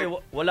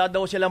LTO, wala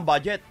daw silang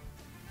budget.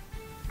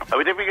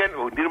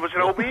 Hindi naman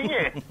sila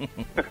humingi.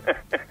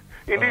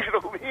 Hindi sila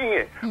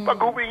humingi.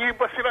 Pag humingi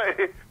pa sila,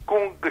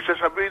 kung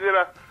sasabihin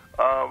nila,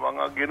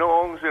 mga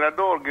ginoong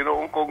senador,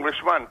 ginoong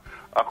congressman,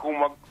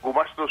 kung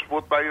gumastos po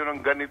tayo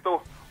ng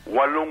ganito,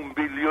 8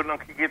 bilyon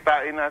ang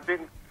kikitain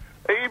natin.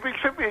 Ibig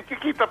sabihin,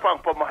 kikita pa ang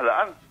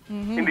pamahalaan.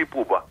 Hindi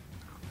po ba?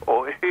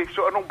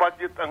 So anong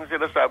budget ang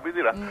sinasabi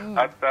nila?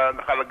 At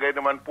nakalagay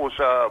naman po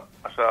sa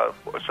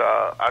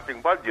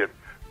ating budget,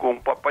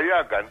 kung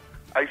papayagan,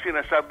 ay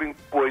sinasabing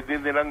pwede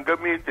nilang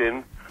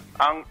gamitin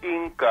ang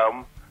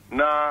income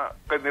na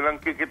kanilang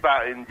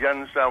kikitain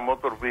dyan sa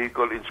Motor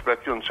Vehicle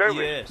Inspection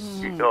Service.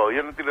 Yes.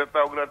 Yan ang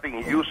tinatawag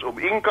nating use of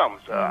income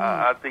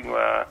sa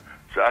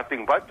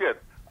ating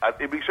budget.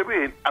 At ibig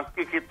sabihin, ang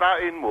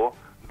kikitain mo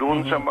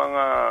doon sa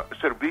mga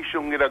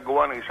serbisyong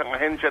ginagawa ng isang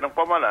ahensya ng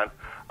pamahalaan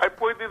ay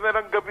pwede na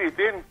lang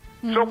gamitin.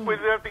 So pwede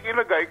natin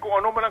ilagay kung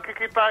ano man ang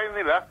kikitain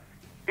nila,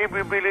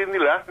 ibibili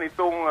nila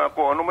nitong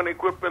kung ano man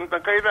equipment na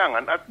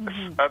kailangan at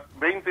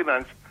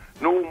maintenance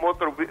ng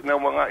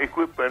mga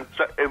equipment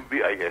sa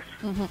MVIS.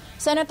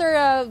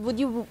 Senator, would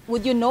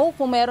you know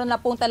kung meron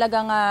na pong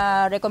talagang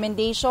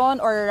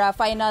recommendation or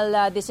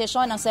final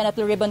decision ng Senate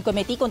Blue Ribbon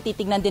Committee kung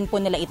titignan din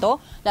po nila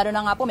ito? Lalo na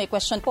nga po may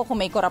question po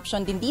kung may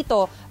corruption din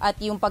dito at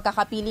yung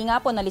pagkakapili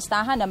nga po na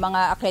listahan ng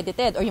mga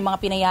accredited or yung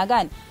mga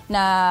pinayagan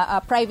na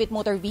private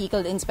motor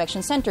vehicle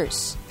inspection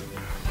centers.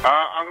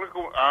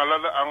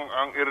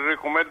 Ang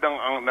i-recommend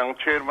ng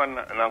chairman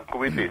ng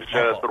committee,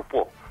 Senator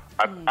po,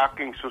 at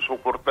aking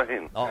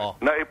susuportahin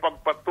na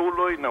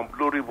ipagpatuloy ng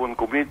Blue Ribbon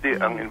Committee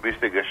ang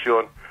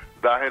investigasyon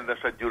dahil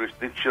nasa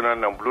jurisdiction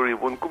ng Blue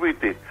Ribbon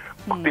Committee.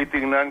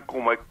 Titingnan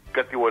kung may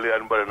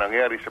katiwalian ba na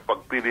nangyari sa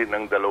pagpili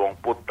ng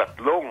 23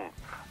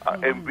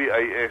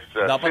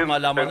 MVIS dapat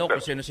malaman kung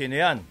sino-sino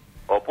yan.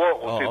 Opo,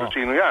 kung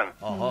sino-sino yan.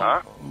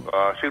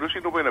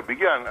 Sino-sino ba yung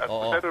nabigyan at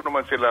meron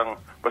naman silang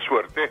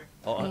maswerte.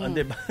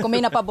 Kung may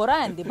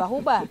napaboran, di ba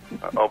ho ba?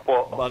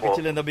 Opo. Bakit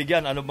sila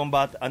nabigyan?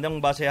 Anong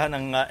basehan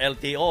ng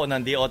LTO,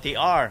 ng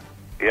DOTR?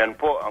 Yan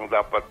po ang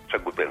dapat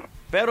sagutin.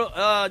 Pero,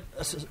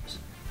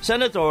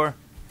 Senator,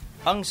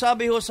 ang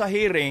sabi ho sa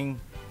hearing,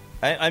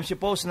 I'm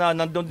supposed na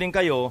nandun din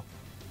kayo,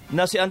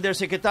 na si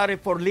Undersecretary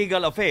for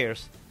Legal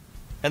Affairs,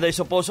 and I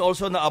suppose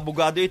also na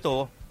abogado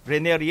ito,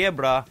 Rene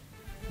Riebra,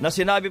 na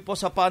sinabi po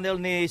sa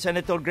panel ni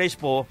Senator Grace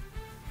po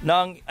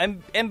na ang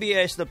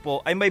MBS na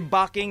po ay may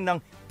backing ng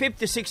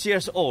 56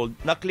 years old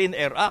na Clean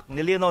Air Act.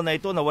 Nilinaw na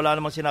ito na wala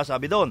namang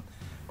sinasabi doon.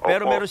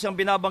 Pero meron siyang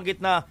binabanggit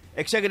na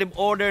Executive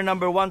Order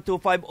number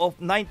 125 of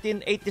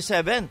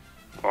 1987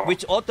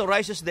 which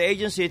authorizes the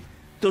agency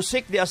to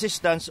seek the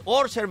assistance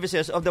or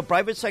services of the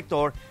private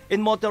sector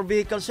in motor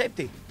vehicle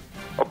safety.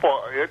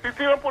 Opo,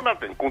 titiran po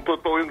natin kung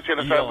totoo yung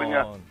sinasabi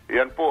niya.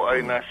 Yan po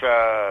ay nasa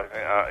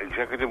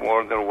Executive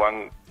Order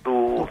 125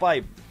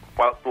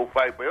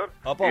 ba yun?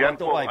 Opo, yan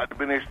 125. po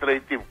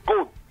Administrative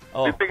Code.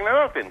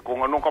 Titingnan natin kung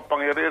anong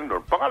kapangyarihan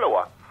doon.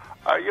 Pangalawa,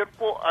 yan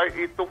po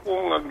ay ito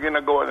pong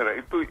ginagawa nila.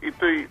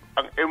 Ito'y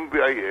ang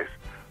MVIS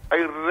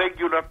ay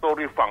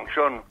regulatory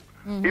function.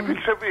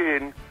 Ibig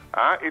sabihin,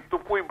 ito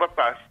po'y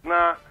batas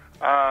na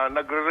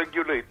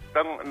nagre-regulate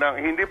ng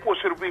hindi po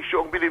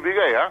serbisyo ang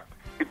binibigay.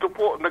 Ito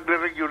po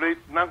nagre-regulate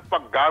ng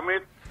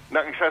paggamit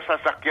ng isa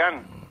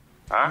sasakyan.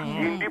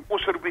 Hindi po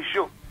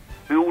serbisyo.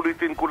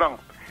 Iulitin ko lang.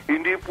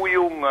 Hindi po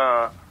yung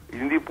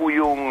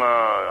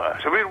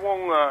sabihin mo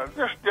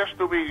just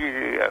to be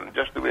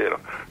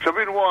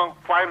sabihin mo ang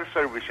fire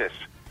services.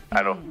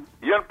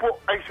 Yan po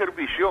ay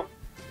serbisyo.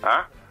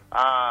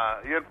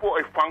 Yan po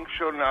ay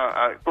function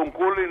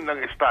tungkulin ng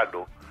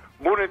Estado.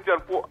 Ngunit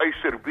yan po ay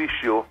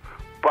serbisyo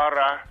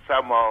para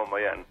sa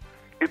mamamayan.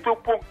 Ito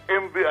pong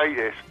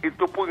MVIS,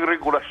 ito pong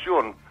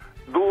regulasyon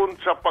doon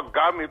sa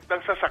paggamit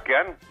ng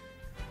sasakyan.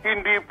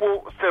 Hindi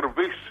po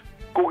service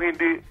kung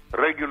hindi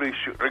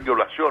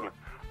regulasyon.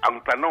 Ang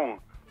tanong,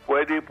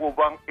 pwede po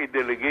bang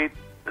i-delegate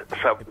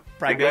sa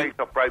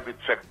private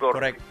sector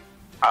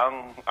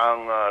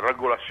ang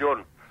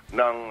regulasyon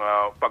ng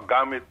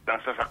paggamit ng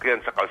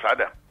sasakyan sa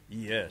kalsada?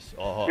 Yes.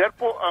 Yan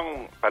po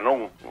ang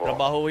tanong.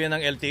 Trabaho yan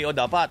ng LTO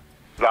dapat.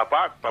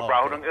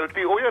 Trabaho ng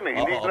LTO yan.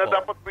 Hindi na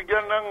dapat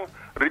bigyan ng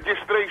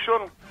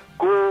registration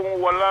kung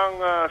walang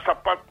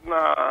sapat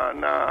na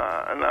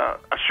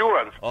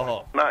assurance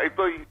na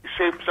ito'y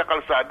safe sa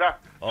kalsada.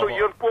 So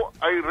yun po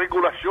ay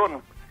regulasyon,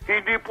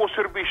 hindi po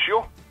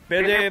serbisyo.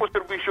 Hindi po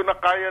serbisyo na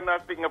kaya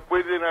nating,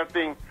 pwede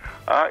nating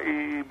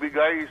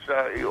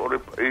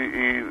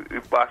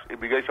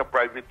ibigay sa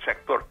private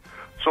sector.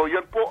 So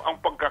yan po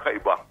ang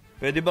pagkakaiba.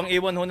 Pwede bang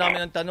iwan ho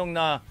namin ang tanong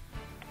na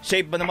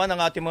safe ba naman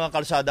ang ating mga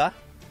kalsada?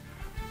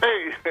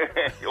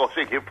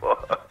 Sige po.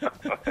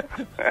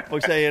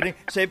 Pag sa hearing,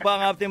 safe pa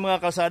ang ating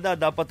mga kalsada,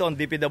 dapat to ang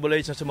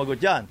DPWH na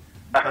sumagot dyan.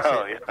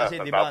 Kasi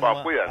di ba,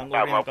 tama po yan.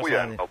 Tama po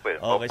yan.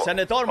 Okay,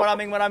 Senator,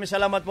 maraming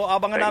salamat po.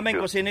 Abangan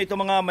namin kung sino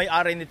itong mga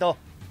may-ari nito.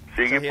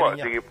 Sige po.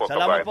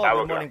 Salamat po.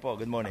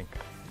 Good morning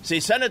po. Si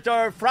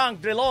Senator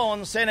Frank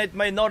Drilon, Senate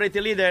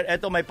Minority Leader.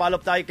 Ito, may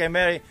follow-up tayo kay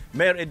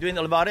Mayor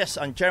Edwin Alvarez,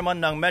 ang chairman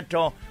ng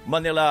Metro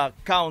Manila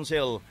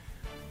Council.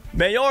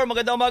 Mayor,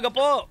 magandang umaga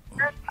po.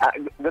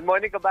 Good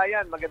morning,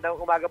 kabayan. Magandang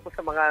umaga po sa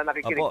mga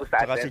nakikinig po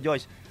sa atin. Si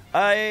Joyce.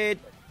 Ay,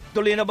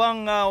 tuloy na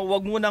bang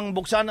wag munang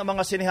buksan ang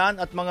mga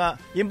sinihan at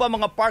yung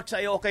mga parks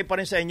ay okay pa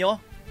rin sa inyo?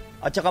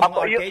 At saka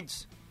mga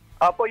arcades?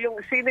 Yung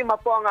cinema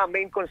po ang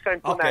main concern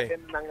po natin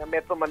ng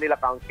Metro Manila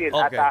Council.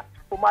 Okay. At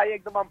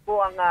pumayag naman po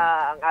ang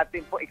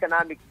ating po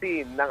economic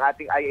team ng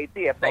ating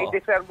IATF na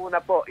i-defer muna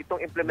po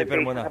itong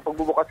implementation ng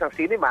pagbubukas ng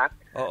cinema.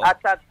 At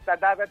sa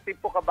darating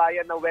po,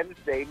 kabayan, na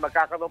Wednesday,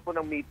 magkakaroon po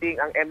ng meeting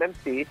ang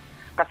MMC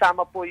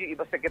kasama po yung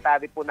iba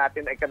secretary po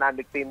natin ng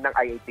economic team ng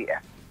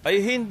IATF.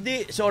 Ay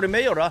sorry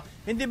Mayor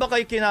hindi ba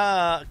kayo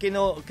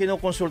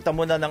kinukonsulta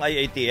muna ng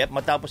IATF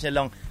matapos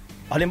nilang,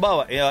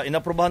 halimbawa,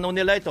 inaprubahan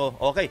nila ito,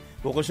 okay,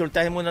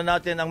 kukonsultahin muna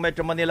natin ang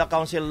Metro Manila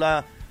Council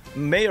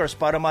mayors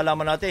para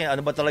malaman natin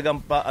ano ba talagang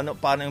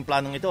paano yung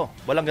planong ito?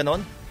 Walang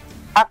ganon?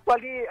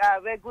 Actually,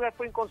 regular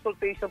po yung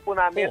consultation po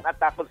namin at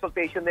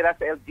consultation nila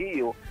sa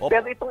LGU.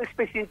 Pero itong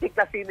specific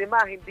na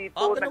cinema, hindi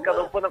po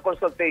nagkaroon po ng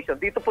consultation.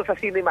 Dito po sa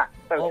cinema.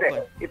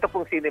 Ito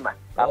pong cinema.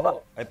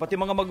 Ay, pati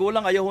mga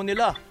magulang, ayaw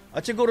nila.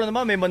 At siguro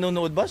naman, may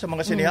manunood ba sa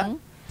mga sinihan?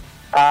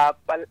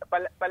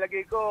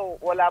 Palagay ko,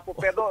 wala po.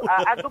 Pero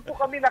ando po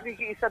kami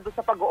nakikiisa doon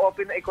sa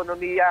pag-o-open na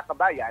ekonomiya,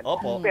 kabayan.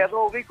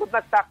 Pero we could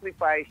not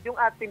sacrifice yung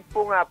ating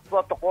pong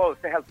protocol,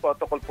 sa health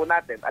protocol po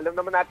natin. Alam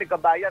naman natin,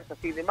 kabayan, sa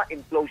cinema,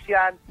 enclosed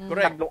yan.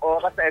 3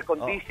 oras na air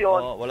condition.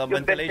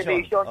 Yung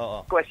ventilation.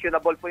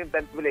 Questionable po yung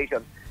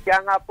ventilation. Kaya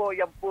nga po,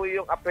 yan po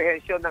yung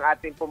apprehension ng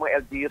ating po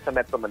mga LGU sa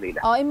Metro Manila.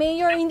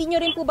 Mayor, hindi nyo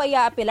rin po ba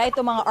i-apply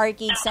itong mga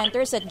arcade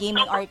centers at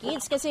gaming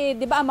arcades? Kasi,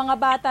 di ba, ang mga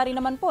bata rin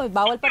naman po,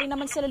 bawal pa rin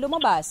naman sila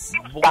lumabas.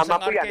 Bukas ang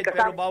arcade,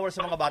 pero bawal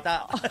sa mga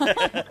bata.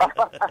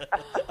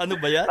 Ano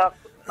ba yan?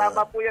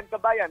 Tama po yan,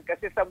 kabayan,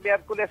 kasi sa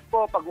Miyerkules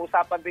po,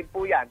 pag-uusapan din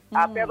po yan.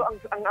 Pero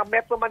ang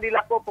Metro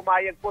Manila po,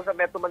 pumayag po sa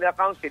Metro Manila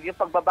Council, yung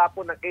pagbaba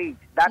po ng age.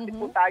 Dati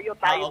po tayo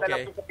na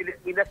lang po sa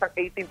Pilipinas ng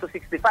 18 to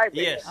 65.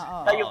 Yes.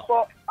 Ngayon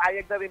po,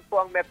 payag na rin po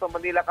ang Metro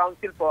Manila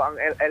Council po, ang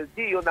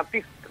LGU, na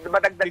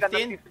madagdagan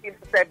ng 15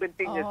 to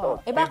 17 years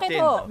old. Bakit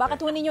po? Bakit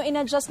po ninyo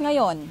in-adjust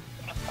ngayon?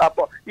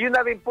 Yun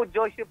na rin po,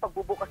 Joyce, yung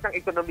pagbubukas ng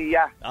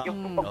ekonomiya.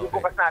 Yung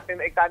pagbubukas natin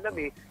ng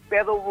economy,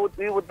 pero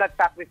we would not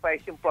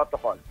sacrifice yung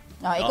protocol.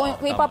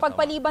 Kung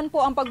ipapagpaliban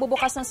po ang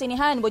pagbubukas ng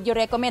sinihan, would you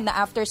recommend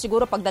na after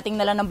siguro pagdating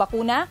na lang ng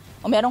bakuna?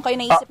 O meron kayo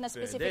naisip na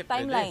specific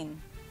timeline?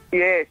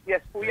 Yes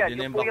po yan.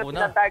 Yung po yung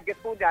tinatarget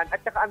po yan. At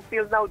saka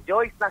until now,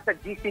 Joyce, nasa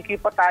GCQ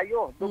pa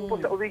tayo. Doon po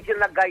sa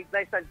original na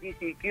guidelines ng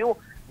GCQ,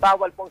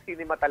 bawal pong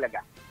cinema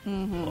talaga.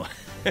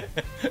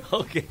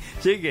 Okay,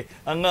 sige.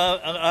 Ang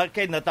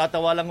arcade,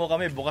 natatawa lang ko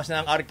kami, bukas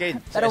na ang arcade.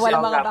 Pero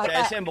walang mga bata.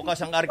 Sa SM, bukas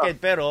ang arcade,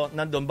 pero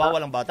nandun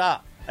bawal ang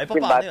bata. Ay,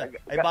 paano yun?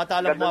 Ay,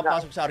 bata lang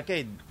pumapasok sa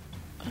arcade.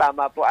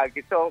 Tama po,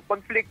 Agis. So,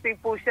 conflicting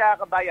po siya,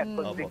 kabayan.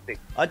 Conflicting.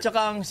 At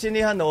saka ang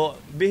sinihan,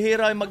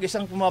 bihira yung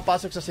mag-isang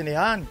pumapasok sa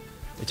sinihan.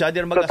 It's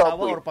either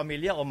mag-asawa or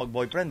pamilya o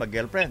mag-boyfriend,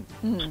 mag-girlfriend.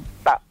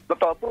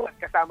 Totoo po.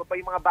 Kasama pa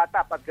yung mga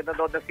bata pag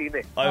nanonood ng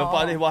sine. Ay,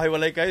 paano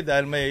hiwa-hiwalay kayo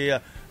dahil may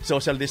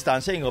social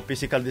distancing o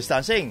physical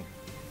distancing?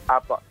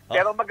 Apo.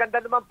 Pero maganda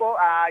naman po,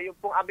 yung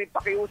pong aming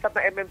pakiusap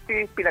ng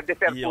MMC,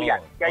 pinag-defer po yan.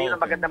 Kaya yun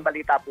ang magandang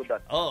balita po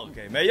doon.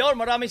 Okay. Mayor,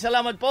 maraming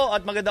salamat po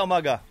at magandang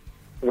umaga.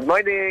 Good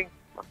morning.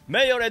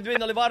 Mayor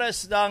Edwin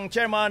Olivares, ng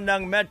chairman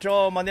ng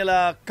Metro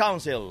Manila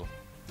Council.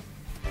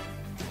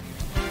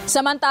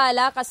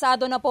 Samantala,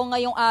 kasado na po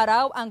ngayong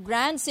araw ang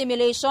grand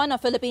simulation ng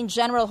Philippine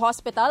General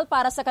Hospital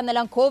para sa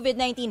kanilang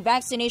COVID-19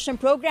 vaccination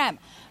program.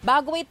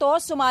 Bago ito,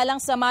 sumalang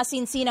sa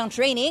masinsinang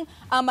training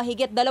ang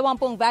mahigit 20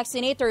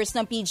 vaccinators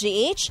ng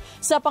PGH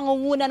sa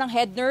pangunguna ng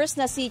head nurse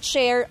na si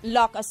Chair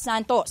Locke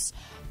Santos.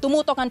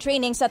 Tumutok ang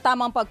training sa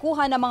tamang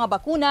pagkuha ng mga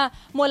bakuna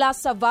mula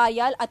sa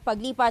vial at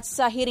paglipat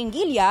sa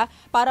hiringgilya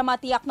para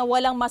matiyak na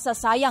walang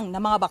masasayang na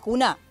mga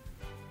bakuna.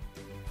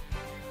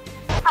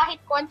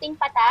 Kahit konting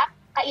patak,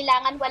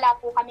 kailangan wala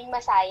po kaming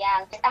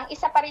masayang. Ang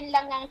isa pa rin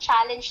lang ng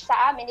challenge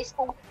sa amin is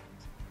kung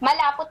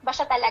malapot ba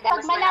siya talaga.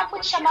 Pag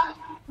malapot siya,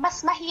 mas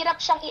mahirap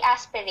siyang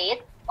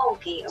i-aspirate.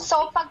 Okay.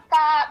 So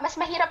pagka mas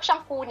mahirap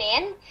siyang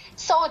kunin,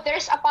 so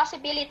there's a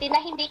possibility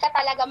na hindi ka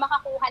talaga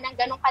makakuha ng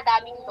ganong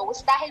kadaming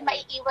dose dahil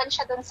maiiwan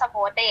siya dun sa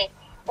bote.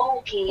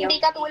 Okay.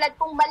 Hindi katulad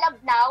kung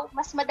malabnaw,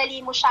 mas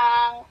madali mo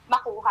siyang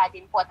makuha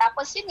din po.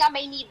 Tapos yun nga,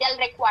 may needle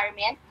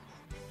requirement.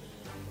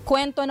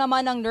 Kwento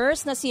naman ng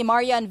nurse na si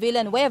Marian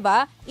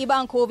Villanueva,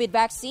 iba ang COVID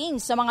vaccine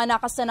sa mga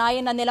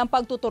nakasanayan na nilang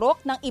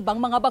pagtuturok ng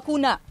ibang mga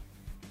bakuna.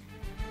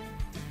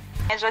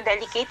 Medyo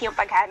delicate yung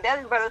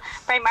pag-handle. Well,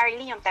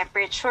 primarily yung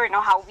temperature, no?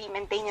 How we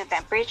maintain yung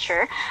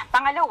temperature.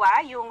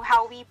 Pangalawa, yung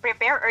how we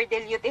prepare or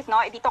dilute it, no?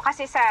 Dito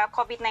kasi sa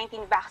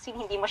COVID-19 vaccine,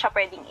 hindi mo siya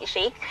pwedeng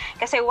i-shake.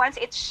 Kasi once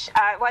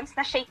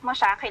na-shake mo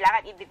siya,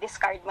 kailangan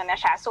i-discard mo na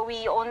siya. So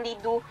we only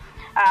do,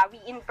 we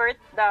invert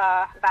the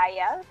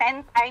vial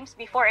 10 times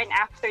before and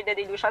after the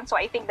dilution. So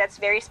I think that's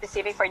very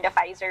specific for the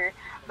Pfizer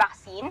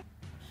vaccine.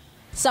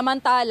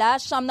 Samantala,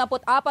 74%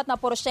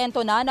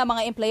 na ng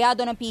mga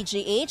empleyado ng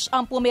PGH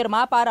ang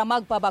pumirma para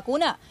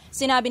magpabakuna.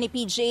 Sinabi ni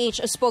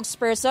PGH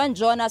spokesperson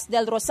Jonas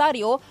Del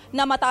Rosario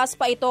na mataas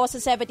pa ito sa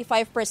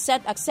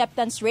 75%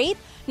 acceptance rate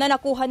na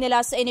nakuha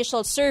nila sa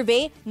initial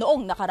survey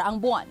noong nakaraang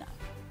buwan.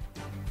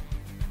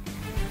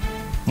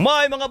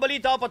 May mga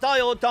balita pa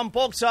tayo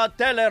tampok sa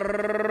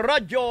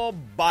Radyo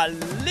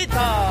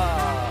Balita.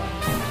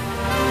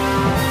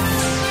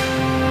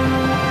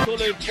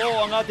 Tuloy po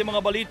ang ating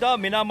mga balita.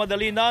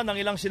 Minamadali na ng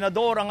ilang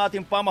senador ang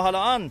ating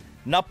pamahalaan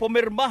na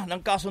pumirma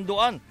ng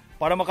kasunduan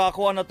para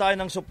makakuha na tayo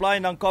ng supply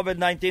ng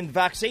COVID-19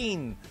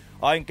 vaccine.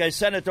 Ayon kay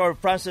Senator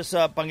Francis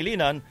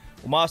Pangilinan,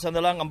 umasa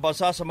na lang ang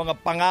bansa sa mga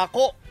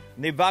pangako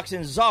ni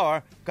Vaccine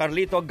Czar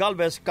Carlito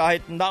Galvez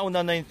kahit nauna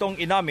na itong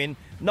inamin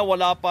na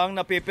wala pang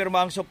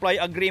napipirma ang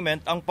supply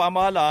agreement ang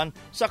pamahalaan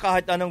sa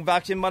kahit anong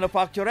vaccine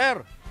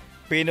manufacturer.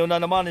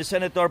 Pinuna naman ni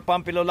Senator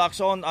Pampilo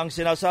Lacson ang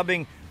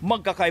sinasabing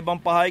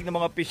magkakaibang pahayag ng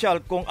mga opisyal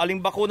kung aling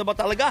bakuna ba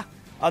talaga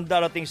ang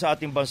darating sa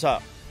ating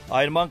bansa.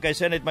 Ayon naman kay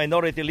Senate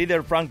Minority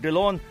Leader Frank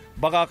Drilon,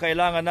 baka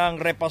kailangan nang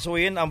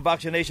repasuin ang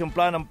vaccination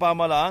plan ng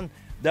pamahalaan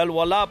dahil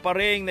wala pa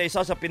rin na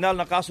isa sa pinal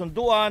na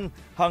kasunduan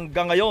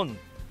hanggang ngayon.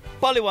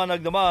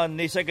 Paliwanag naman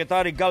ni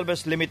Secretary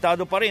Galvez,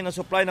 limitado pa rin ang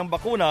supply ng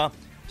bakuna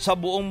sa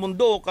buong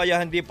mundo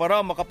kaya hindi pa raw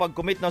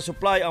makapag-commit ng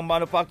supply ang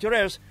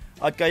manufacturers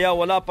at kaya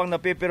wala pang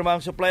napipirma ang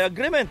supply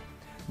agreement.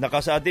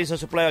 Nakasaad din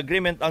sa supply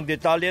agreement ang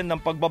detalye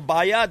ng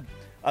pagbabayad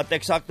at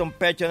eksaktong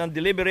petsa ng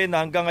delivery na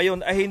hanggang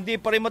ngayon ay hindi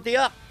pa rin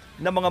matiyak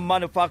ng mga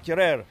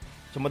manufacturer.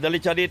 Sa madalit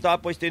siya dito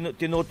po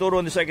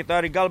tinuturo ni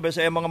Secretary Galvez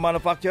ay mga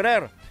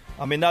manufacturer.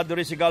 Aminado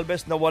rin si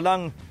Galvez na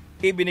walang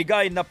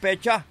ibinigay na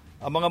petsa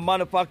ang mga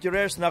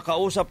manufacturers na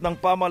kausap ng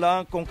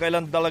pamahalaan kung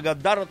kailan talaga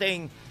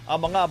darating ang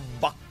mga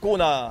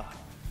bakuna.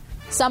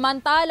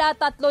 Samantala,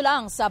 3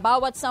 lang sa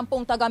bawat 10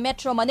 taga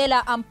Metro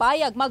Manila ang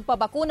payag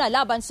magpabakuna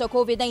laban sa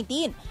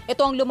COVID-19.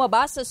 Ito ang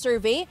lumabas sa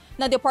survey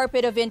ng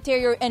Department of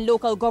Interior and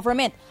Local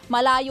Government.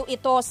 Malayo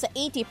ito sa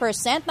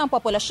 80% ng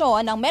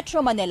populasyon ng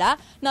Metro Manila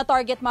na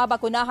target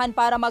mabakunahan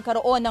para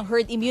magkaroon ng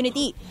herd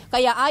immunity.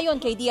 Kaya ayon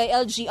kay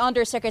DILG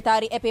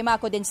Undersecretary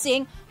Epimaco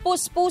Densing,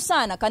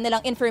 puspusan ang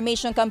kanilang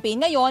information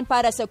campaign ngayon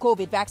para sa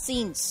COVID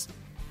vaccines.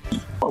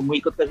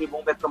 Umikot kami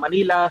buong Metro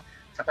Manila,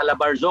 sa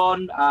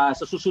Calabarzon.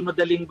 Sa susunod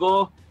na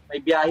linggo, may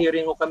biyahe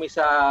rin kami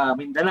sa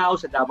Mindanao,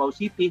 sa Davao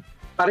City,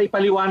 para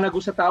ipaliwanag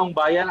sa taong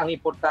bayan ang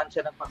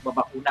importansya ng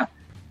pagbabakuna.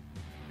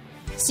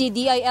 Si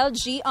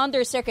DILG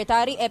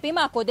Undersecretary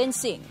Epimaco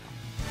Densing.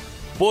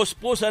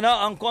 Puspusa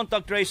na ang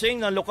contact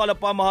tracing ng lokal na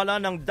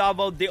pamahalaan ng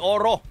Davao de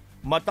Oro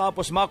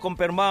matapos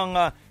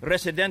makumpirmang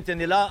residente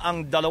nila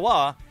ang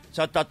 2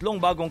 sa 3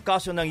 bagong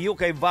kaso ng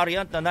UK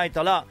variant na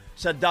naitala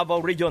sa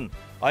Davao Region.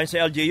 Ayon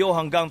sa LGU,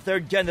 hanggang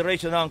 3rd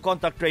generation na ang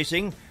contact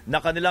tracing na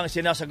kanilang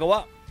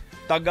sinasagawa.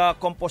 Taga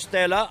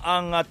Compostela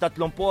ang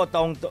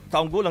 30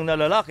 taong gulang na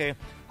lalaki,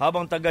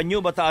 habang taga New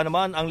Bataan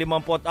naman ang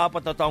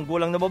 54 na taong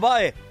gulang na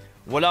babae.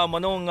 Wala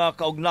manong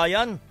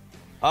kaugnayan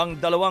ang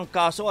 2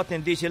 kaso at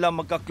hindi sila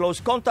magka-close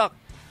contact.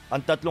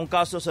 Ang 3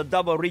 kaso sa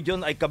Davao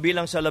Region ay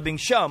kabilang sa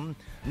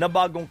 19 na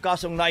bagong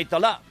kasong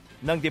naitala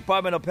ng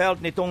Department of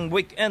Health nitong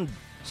weekend.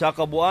 Sa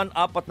kabuuan,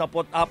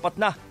 44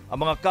 na ang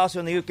mga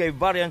kaso ng UK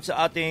variant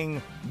sa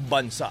ating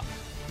bansa.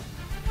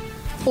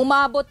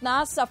 Umabot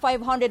na sa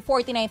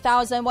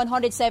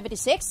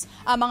 549,176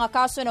 ang mga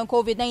kaso ng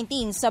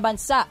COVID-19 sa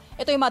bansa.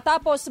 Ito'y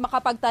matapos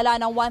makapagtala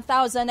ng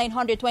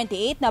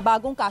 1,928 na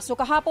bagong kaso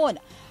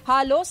kahapon.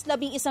 Halos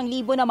 11,000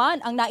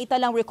 naman ang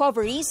naitalang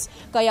recoveries,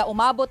 kaya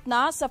umabot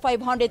na sa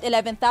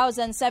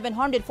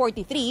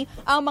 511,743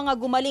 ang mga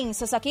gumaling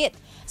sa sakit.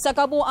 Sa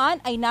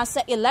kabuuan ay nasa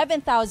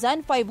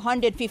 11,550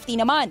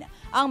 naman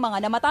ang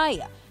mga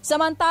namatay.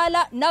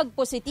 Samantala,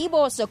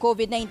 nagpositibo sa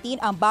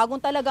COVID-19 ang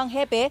bagong talagang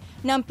hepe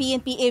ng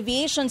PNP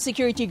Aviation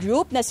Security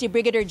Group na si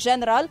Brigadier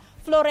General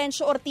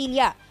Florencio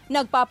Ortilla.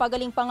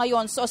 Nagpapagaling pa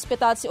ngayon sa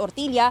ospital si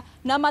Ortilla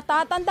na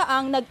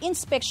matatandaang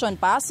nag-inspection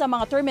pa sa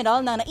mga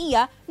terminal ng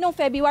NAIA noong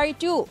February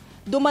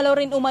 2. Dumalo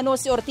rin umano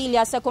si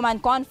Ortilla sa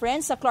command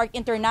conference sa Clark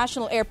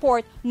International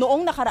Airport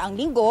noong nakaraang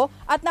linggo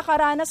at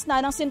nakaranas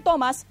na ng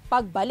sintomas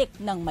pagbalik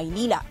ng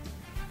Maynila.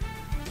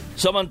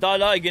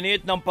 Samantala,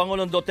 iginit ng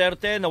Pangulong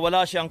Duterte na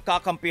wala siyang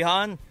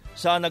kakampihan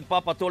sa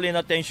nagpapatuloy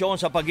na tensyon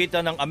sa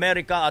pagitan ng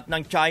Amerika at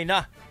ng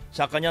China.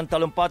 Sa kanyang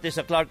talumpati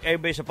sa Clark Air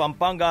Base sa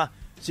Pampanga,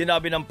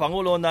 Sinabi ng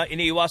Pangulo na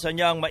iniiwasan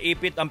niya ang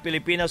maipit ang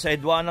Pilipinas sa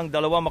hidwaan ng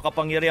dalawang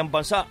makapangyarihang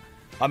bansa.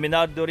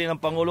 Aminado rin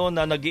ng Pangulo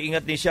na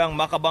nag-iingat din siyang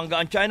makabangga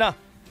ang China.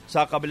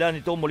 Sa kabila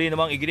nito, muli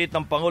namang iginit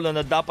ng Pangulo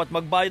na dapat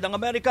magbayad ang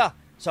Amerika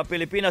sa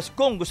Pilipinas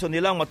kung gusto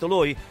nilang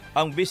matuloy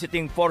ang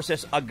Visiting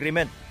Forces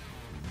Agreement.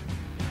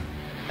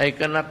 I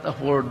cannot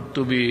afford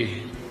to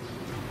be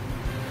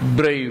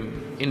brave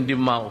in the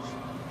mouth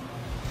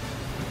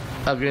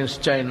against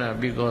China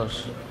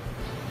because,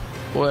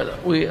 well,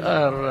 we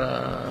are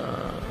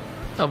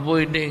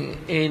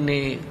avoiding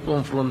any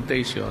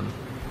confrontation.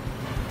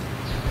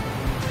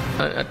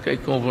 A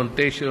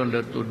confrontation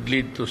that would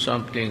lead to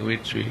something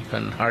which we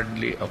can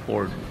hardly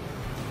afford.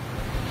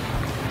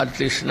 At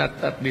least not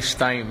at this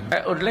time.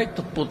 I would like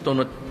to put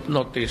on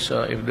notice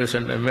if there's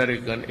an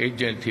American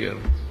agent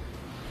here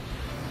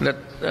that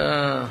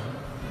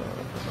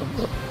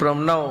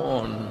from now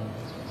on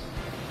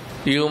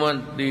you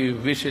want the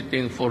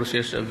Visiting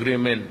Forces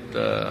Agreement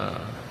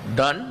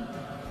done?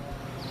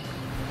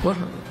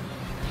 Well,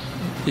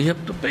 you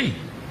have to pay.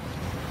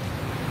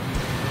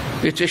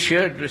 It's a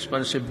shared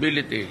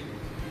responsibility.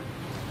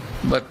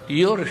 But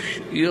your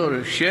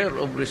share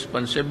of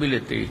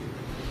responsibility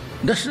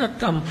does not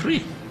come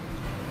free.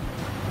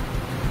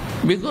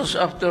 Because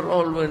after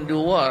all, when the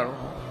war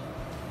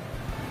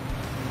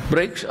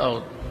breaks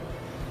out,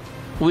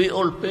 we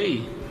all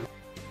pay.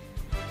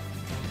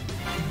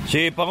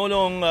 Si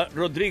Pangulong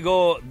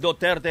Rodrigo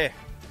Duterte.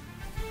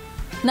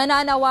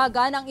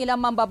 Nananawagan ang ilang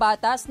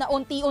mambabatas na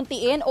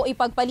unti-untiin o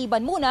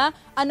ipagpaliban muna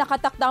ang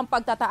nakatakdang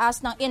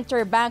pagtataas ng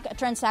interbank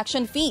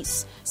transaction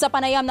fees. Sa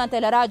panayam ng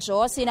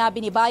teleradyo, sinabi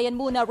ni Bayan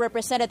Muna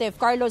Representative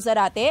Carlos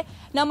Zarate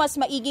na mas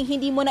maiging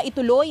hindi muna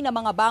ituloy ng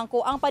mga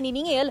bangko ang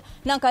paniningil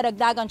ng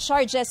karagdagang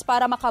charges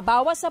para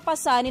makabawas sa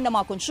pasanin ng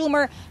mga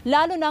consumer,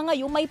 lalo na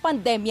ngayong may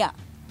pandemya.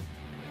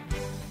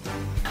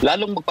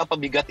 Lalong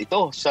magpapabigat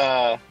ito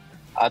sa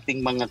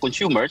ating mga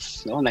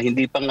consumers, no, na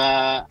hindi pa nga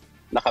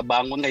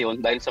nakabangon ngayon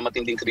dahil sa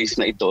matinding krisis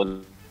na ito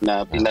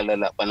na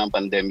pinalala pa ng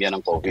pandemya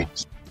ng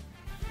COVID.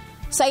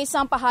 Sa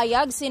isang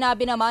pahayag,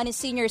 sinabi naman ni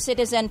Senior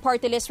Citizen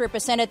Party List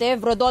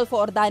Representative Rodolfo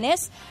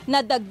Ordanes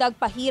na dagdag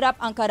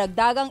pahirap ang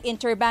karagdagang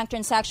interbank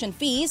transaction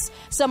fees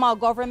sa mga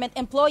government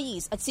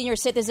employees at senior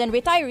citizen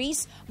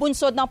retirees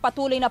bunsod ng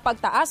patuloy na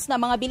pagtaas ng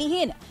mga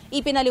bilihin.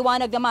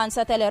 Ipinaliwanag naman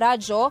sa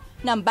teleradyo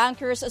ng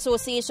Bankers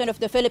Association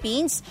of the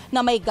Philippines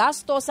na may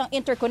gastos ang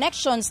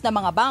interconnections ng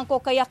mga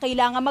bangko kaya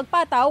kailangan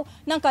magpataw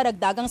ng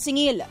karagdagang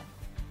singil.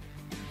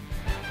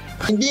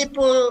 Hindi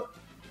po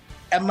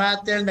a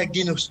matter na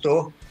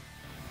ginusto.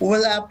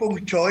 Wala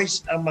pong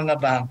choice ang mga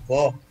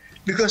bangko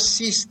because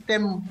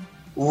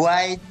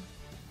system-wide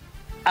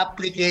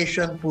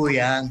application po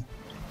yan.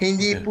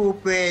 Hindi po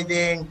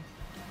pwedeng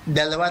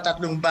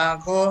 2-3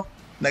 bangko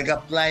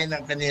nag-apply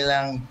ng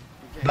kanilang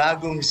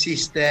bagong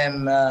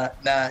system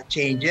na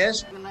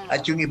changes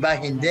at yung iba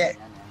hindi.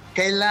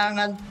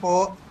 Kailangan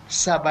po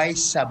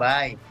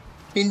sabay-sabay.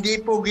 Hindi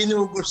po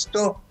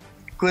ginugusto,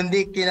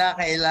 kundi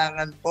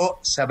kinakailangan po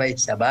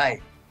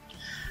sabay-sabay.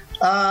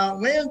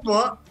 Ngayon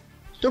po,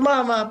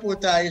 tumama po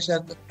tayo sa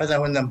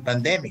panahon ng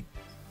pandemic.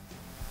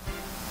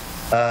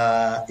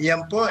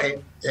 Yan po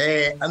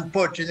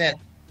unfortunate.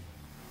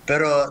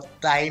 Pero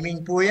timing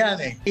po yan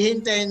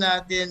Hihintayin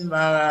natin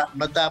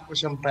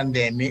matapos ang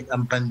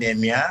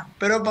pandemya.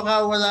 Pero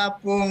baka wala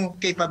pong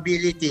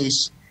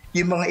capabilities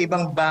yung mga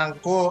ibang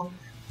bangko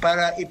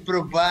para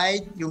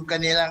i-provide yung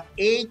kanilang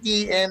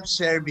ATM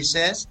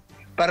services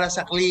para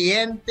sa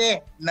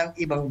kliyente ng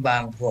ibang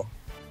bangko.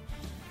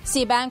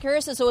 Si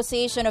Bankers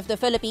Association of the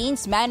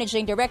Philippines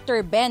Managing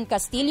Director Ben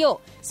Castillo,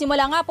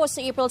 simula nga po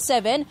sa April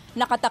 7,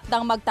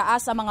 nakatakdang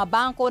magtaas ang mga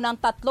bangko ng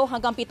 3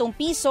 hanggang 7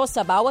 piso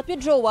sa bawat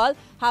withdrawal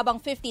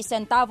habang 50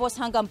 centavos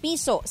hanggang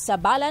piso sa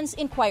balance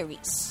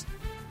inquiries.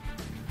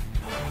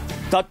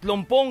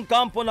 30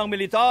 kampo ng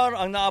militar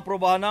ang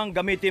naaprobahan ng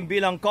gamitin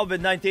bilang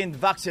COVID-19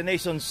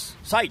 vaccination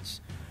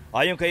sites.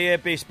 Ayon kay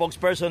AFP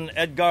spokesperson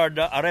Edgar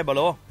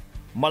Arevalo,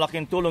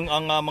 malaking tulong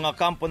ang mga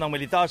kampo ng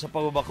militar sa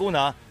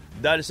pagbabakuna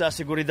dahil sa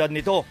seguridad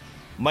nito.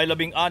 May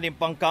 16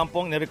 pang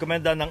kampong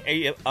nirekomenda ng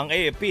ang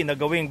AFP na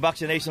gawing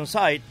vaccination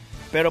site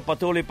pero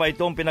patuloy pa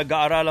itong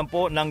pinag-aaralan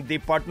po ng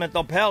Department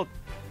of Health.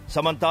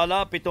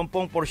 Samantala,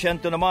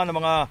 70% naman ng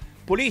mga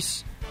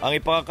pulis ang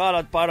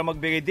ipakakalat para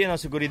magbigay din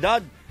ng seguridad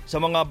sa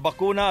mga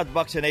bakuna at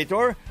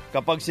vaccinator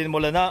kapag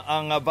sinimula na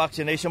ang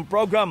vaccination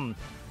program.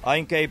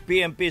 Ayon kay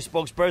PNP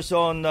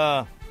spokesperson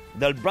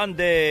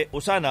Dalbrande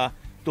Usana,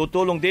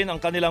 tutulong din ang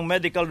kanilang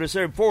Medical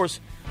Reserve Force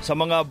sa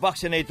mga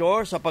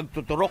vaccinator sa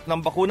pagtuturok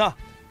ng bakuna.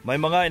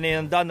 May mga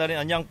inihanda na rin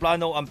anyang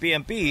plano ang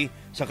PNP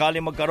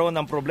sakaling magkaroon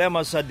ng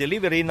problema sa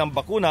delivery ng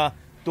bakuna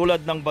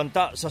tulad ng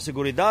banta sa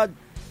seguridad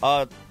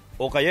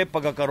o kaya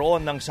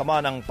pagkakaroon ng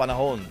sama ng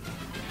panahon.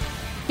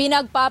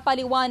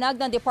 Pinagpapaliwanag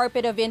ng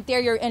Department of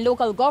Interior and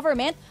Local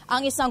Government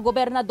ang isang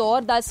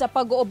gobernador dahil sa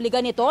pag-oobliga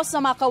nito sa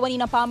mga kawani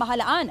ng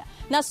pamahalaan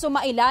na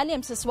sumailalim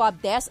sa swab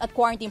test at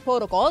quarantine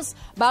protocols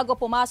bago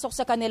pumasok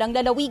sa kanilang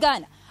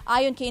lalawigan.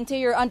 Ayon kay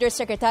Interior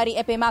Undersecretary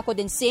Epemaco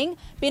Dinsing,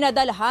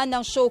 pinadalhan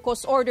ng show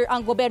cause order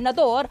ang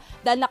gobernador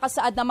dahil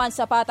nakasaad naman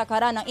sa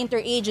patakaran ng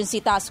Interagency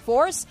Task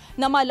Force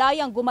na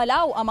malayang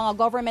gumalaw ang mga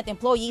government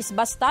employees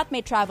basta't may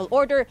travel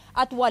order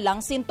at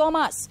walang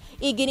sintomas.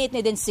 Iginit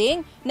ni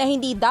Dinsing na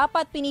hindi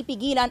dapat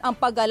pinipigilan ang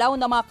paggalaw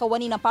ng mga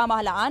kawani ng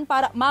pamahalaan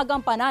para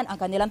magampanan ang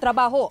kanilang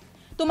trabaho.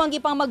 Tumanggi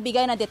pang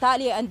magbigay ng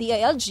detalye ang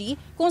DILG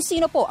kung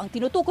sino po ang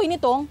tinutukoy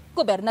nitong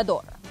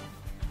gobernador.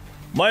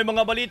 May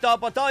mga balita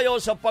pa tayo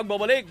sa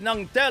pagbabalik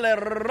ng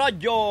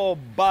Radyo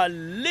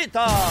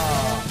Balita.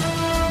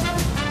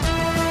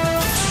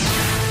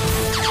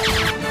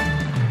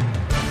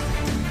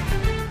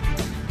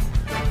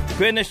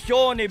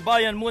 Kwenestyon ni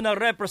Bayan Muna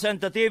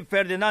Representative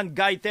Ferdinand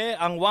Gaite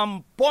ang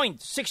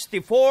 1.64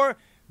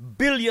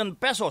 billion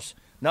pesos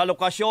na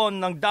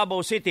alokasyon ng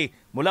Davao City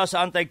mula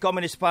sa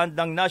Anti-Communist Fund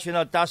ng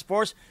National Task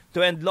Force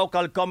to End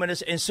Local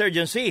Communist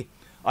Insurgency.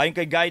 Ayon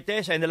kay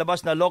Gaite, sa inilabas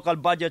na Local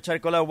Budget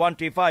Circular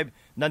 135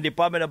 ng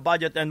Department of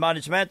Budget and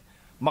Management,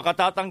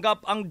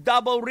 makatatanggap ang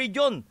Davao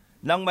Region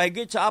ng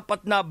mahigit sa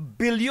 4 na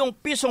bilyong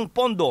pisong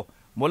pondo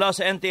mula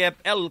sa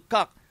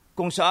NTF-LCAC,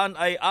 kung saan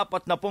ay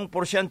 40%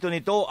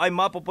 nito ay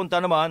mapupunta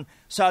naman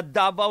sa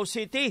Davao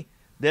City.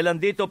 Dahil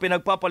dito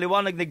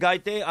pinagpapaliwanag ni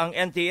Gaite ang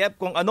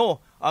NTF kung ano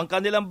ang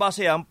kanilang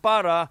basehan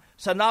para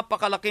sa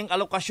napakalaking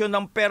alokasyon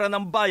ng pera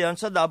ng bayan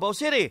sa Davao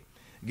City.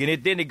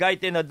 Ginit din ni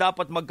Gaite na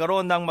dapat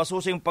magkaroon ng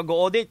masusing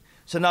pag-audit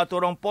sa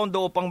naturang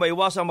pondo upang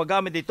maiwasang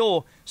magamit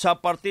ito sa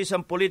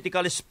partisan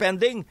political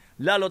spending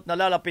lalo't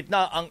nalalapit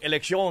na ang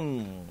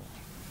eleksyon.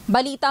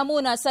 Balita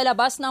muna, sa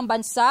labas ng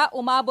bansa,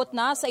 umabot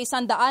na sa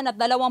 121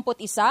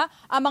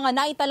 ang mga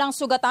naitalang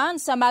sugatan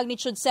sa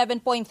magnitude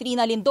 7.3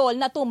 na lindol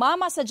na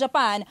tumama sa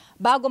Japan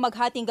bago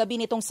maghating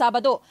gabi nitong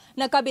Sabado.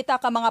 Nagkabitak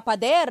ang mga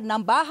pader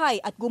ng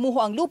bahay at gumuho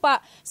ang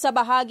lupa sa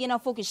bahagi ng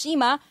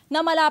Fukushima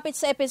na malapit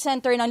sa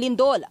epicenter ng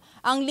lindol.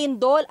 Ang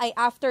lindol ay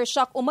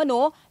aftershock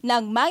umano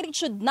ng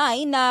magnitude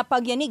 9 na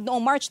pagyanig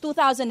noong March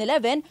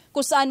 2011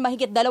 kung saan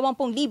mahigit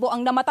 20,000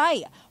 ang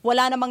namatay.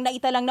 Wala namang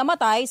naitalang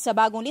namatay sa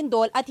bagong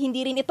lindol at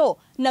hindi rin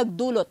ito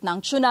nagdulot ng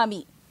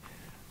tsunami.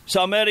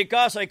 Sa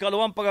Amerika, sa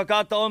ikalawang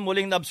pagkakataon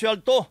muling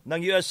nabsuelto ng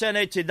US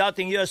Senate si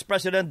dating US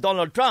President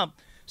Donald Trump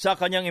sa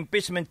kanyang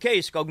impeachment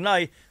case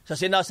kaugnay sa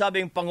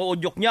sinasabing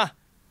pang-uudyok niya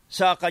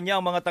sa kanyang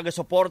mga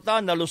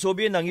taga-suporta na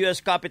lusubin ng US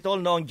Capitol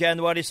noong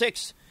January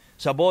 6.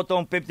 Sa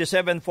botong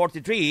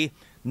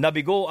 57-43,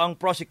 nabigo ang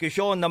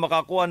prosecution na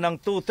makakuha ng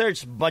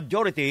 2/3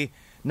 majority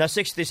na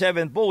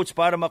 67 votes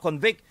para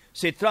makonvict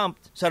si Trump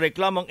sa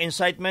reklamong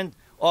incitement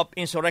of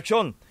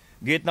insurrection.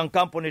 Git ng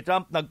kampo ni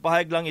Trump,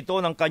 nagpahayag lang ito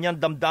ng kanyang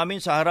damdamin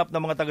sa harap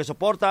ng mga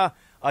taga-suporta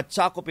at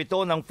sakop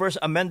ito ng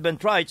First Amendment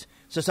rights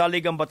sa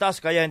saligang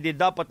batas kaya hindi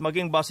dapat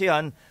maging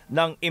basihan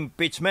ng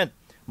impeachment.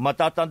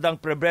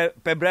 Matatandang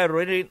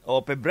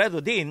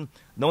Pebrero din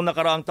noong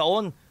nakaraang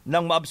taon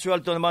nang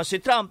maabsuelto naman si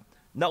Trump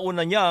na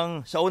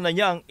sa una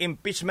niyang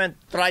impeachment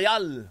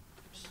trial.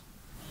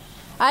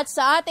 At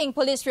sa ating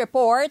police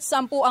report,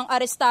 10 ang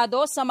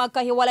arestado sa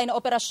magkahiwalay na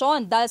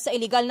operasyon dahil sa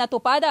iligal na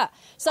tupada.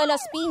 Sa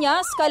Las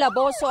Piñas,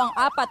 kalaboso ang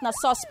 4 na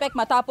suspect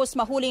matapos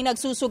mahuling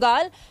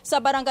nagsusugal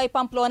sa Barangay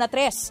Pamplona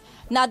 3.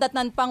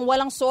 Nadatnan pang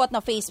walang suot na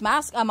face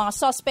mask ang mga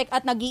suspect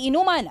at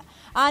nagiinuman.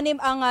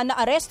 6 ang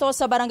naaresto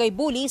sa Barangay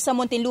Buli sa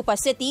Muntinlupa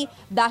City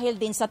dahil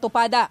din sa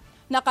tupada.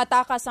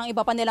 Nakatakas ang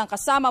iba pa nilang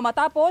kasama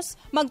matapos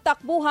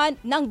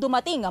magtakbuhan nang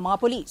dumating ang mga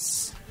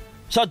pulis.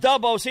 Sa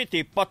Davao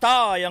City,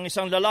 patay ang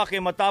isang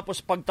lalaki matapos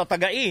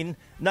pagtatagain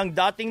ng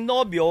dating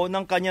nobyo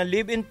ng kanyang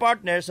live-in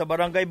partner sa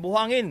Barangay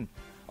Buhangin.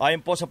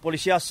 Ayon po sa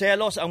pulisya,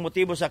 selos ang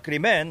motibo sa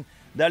krimen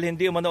dahil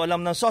hindi umano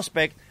alam ng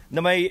suspect na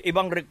may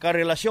ibang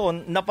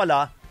karelasyon na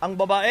pala ang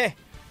babae.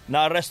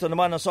 Naaresto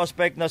naman ang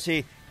suspect na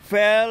si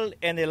Fel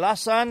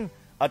Enilasan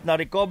at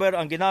na-recover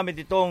ang ginamit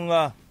itong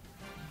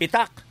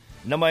itak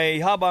na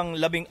may habang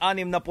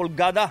 16 na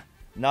pulgada.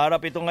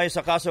 Naharap ito ngayon sa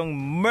kasong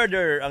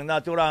murder ang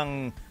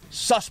naturang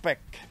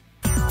suspect.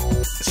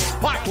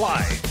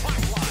 Spotlight.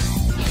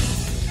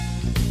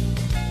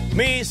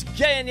 Miss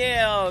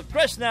Jeniel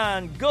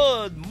Krishnan,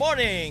 good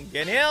morning,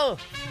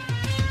 Jeniel.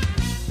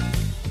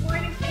 Good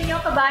morning sa inyo,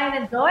 kabayan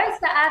and Joy,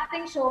 sa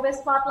ating showbiz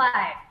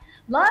spotlight.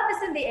 Love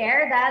is in the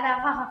air dahil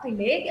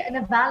nakakakilig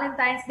na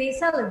Valentine's Day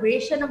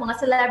celebration ng mga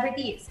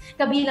celebrities.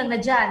 Kabilang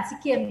na dyan si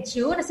Kim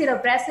Chiu na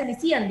sinurpresa ni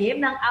Sian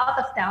Lim ng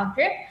out-of-town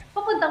trip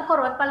papuntang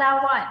Coron,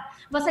 Palawan.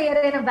 Masaya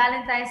rin ang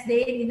Valentine's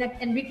Day ni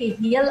Enrique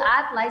Hill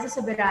at Liza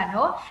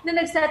Soberano na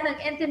nag-set ng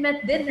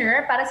intimate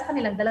dinner para sa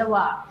kanilang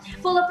dalawa.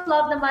 Full of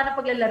love naman ang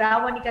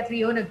paglalarawan ni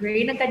Catriona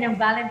Gray ng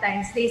kanyang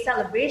Valentine's Day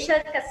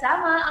celebration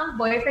kasama ang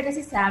boyfriend na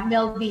si Sam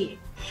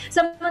Melby.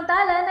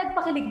 Samantala,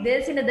 nagpakilig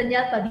din sina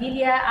Daniel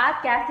Padilla at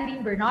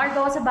Catherine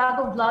Bernardo sa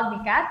bagong vlog ni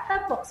Kat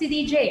tapos si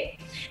DJ.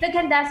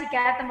 Naghanda si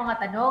Kat ng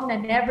mga tanong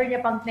na never niya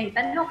pang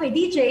naitanong kay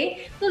DJ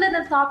tulad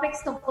ng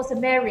topics tungkol sa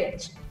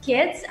marriage,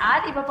 kids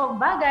at iba pang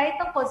bagay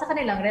tungkol sa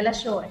kanilang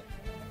relasyon.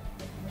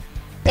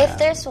 If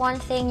there's one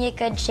thing you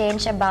could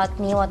change about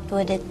me, what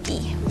would it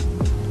be?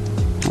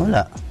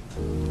 Wala.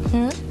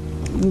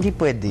 Hindi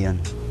pwede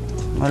yan.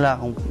 Wala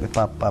akong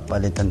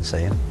ipapapalitan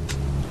sa'yo.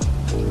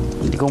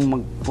 Hindi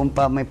kung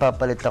may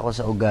papalit ako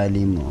sa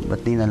ugali mo,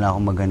 ba't di na lang ako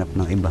maghanap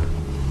ng iba?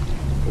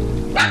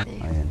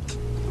 Ayan.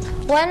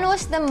 When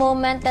was the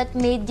moment that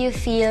made you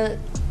feel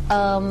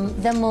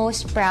the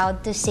most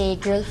proud to say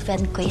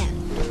girlfriend ko yan?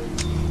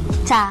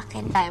 Sa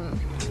akin,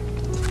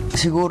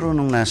 Siguro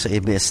nung nasa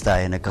ABS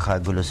tayo,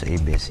 nagkakagulo sa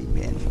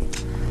ABS-CBN.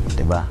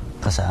 Diba?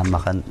 Kasama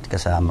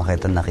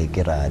kita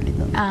nakikirali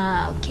nun.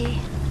 Okay.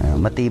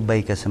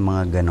 Matibay ka sa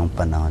mga ganong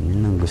panahon.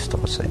 Yun ang gusto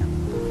ko sa'yo.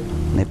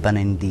 May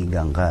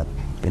panindigan ka at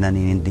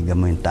pinaninindigan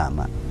mo yung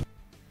tama.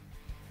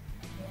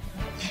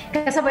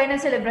 Kasabay ng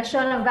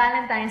selebrasyon ng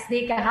Valentine's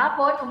Day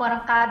kahapon,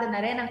 umarangkada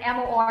na rin ang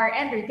MOR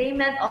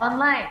Entertainment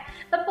online.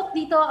 Tampok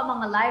dito ang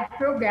mga live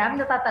program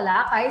na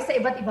tatalakay sa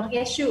iba't ibang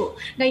issue.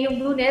 Ngayong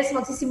Lunes,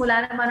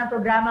 magsisimula naman ang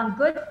programang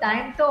Good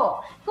Time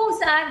To, kung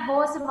saan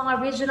host ang mga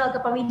regional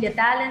kapamilya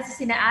talents sa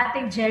sina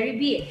ating Jerry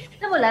B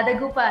na mula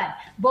Dagupan,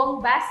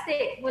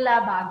 Bombastic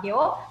mula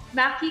Baguio,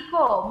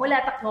 Makiko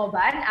mula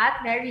Tacloban at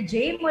Mary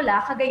J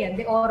mula Cagayan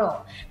de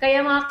Oro.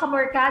 Kaya mga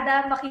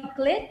kamorkada,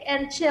 makiklick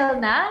and chill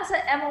na sa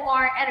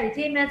MOR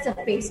Entertainment sa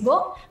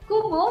Facebook,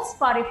 Kumu,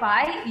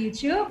 Spotify,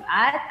 YouTube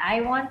at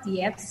I Want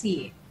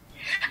TFC.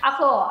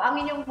 Ako, ang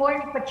inyong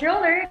morning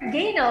patroller,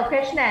 Gaynel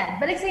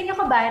Krishnan. Balik sa inyo,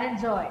 kabayan and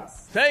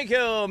Joyce. Thank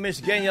you,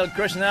 Miss Gaynel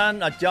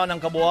Krishnan. At yan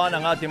ang kabuuan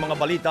ng ating mga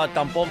balita at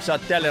tampok sa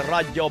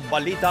Radyo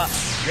Balita.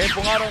 Ngayon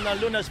pong araw ng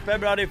Lunes,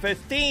 February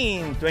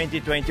 15,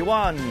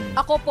 2021.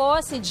 Ako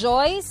po si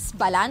Joyce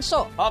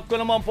Balancio. Ako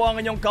naman po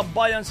ang inyong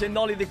kabayan, si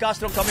Nolly Di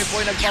Castro. Kami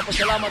po ay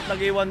nagpapasalamat.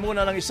 Nag-iwan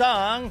muna ng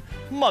isang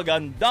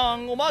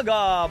magandang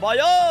umaga.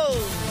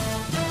 Bayon!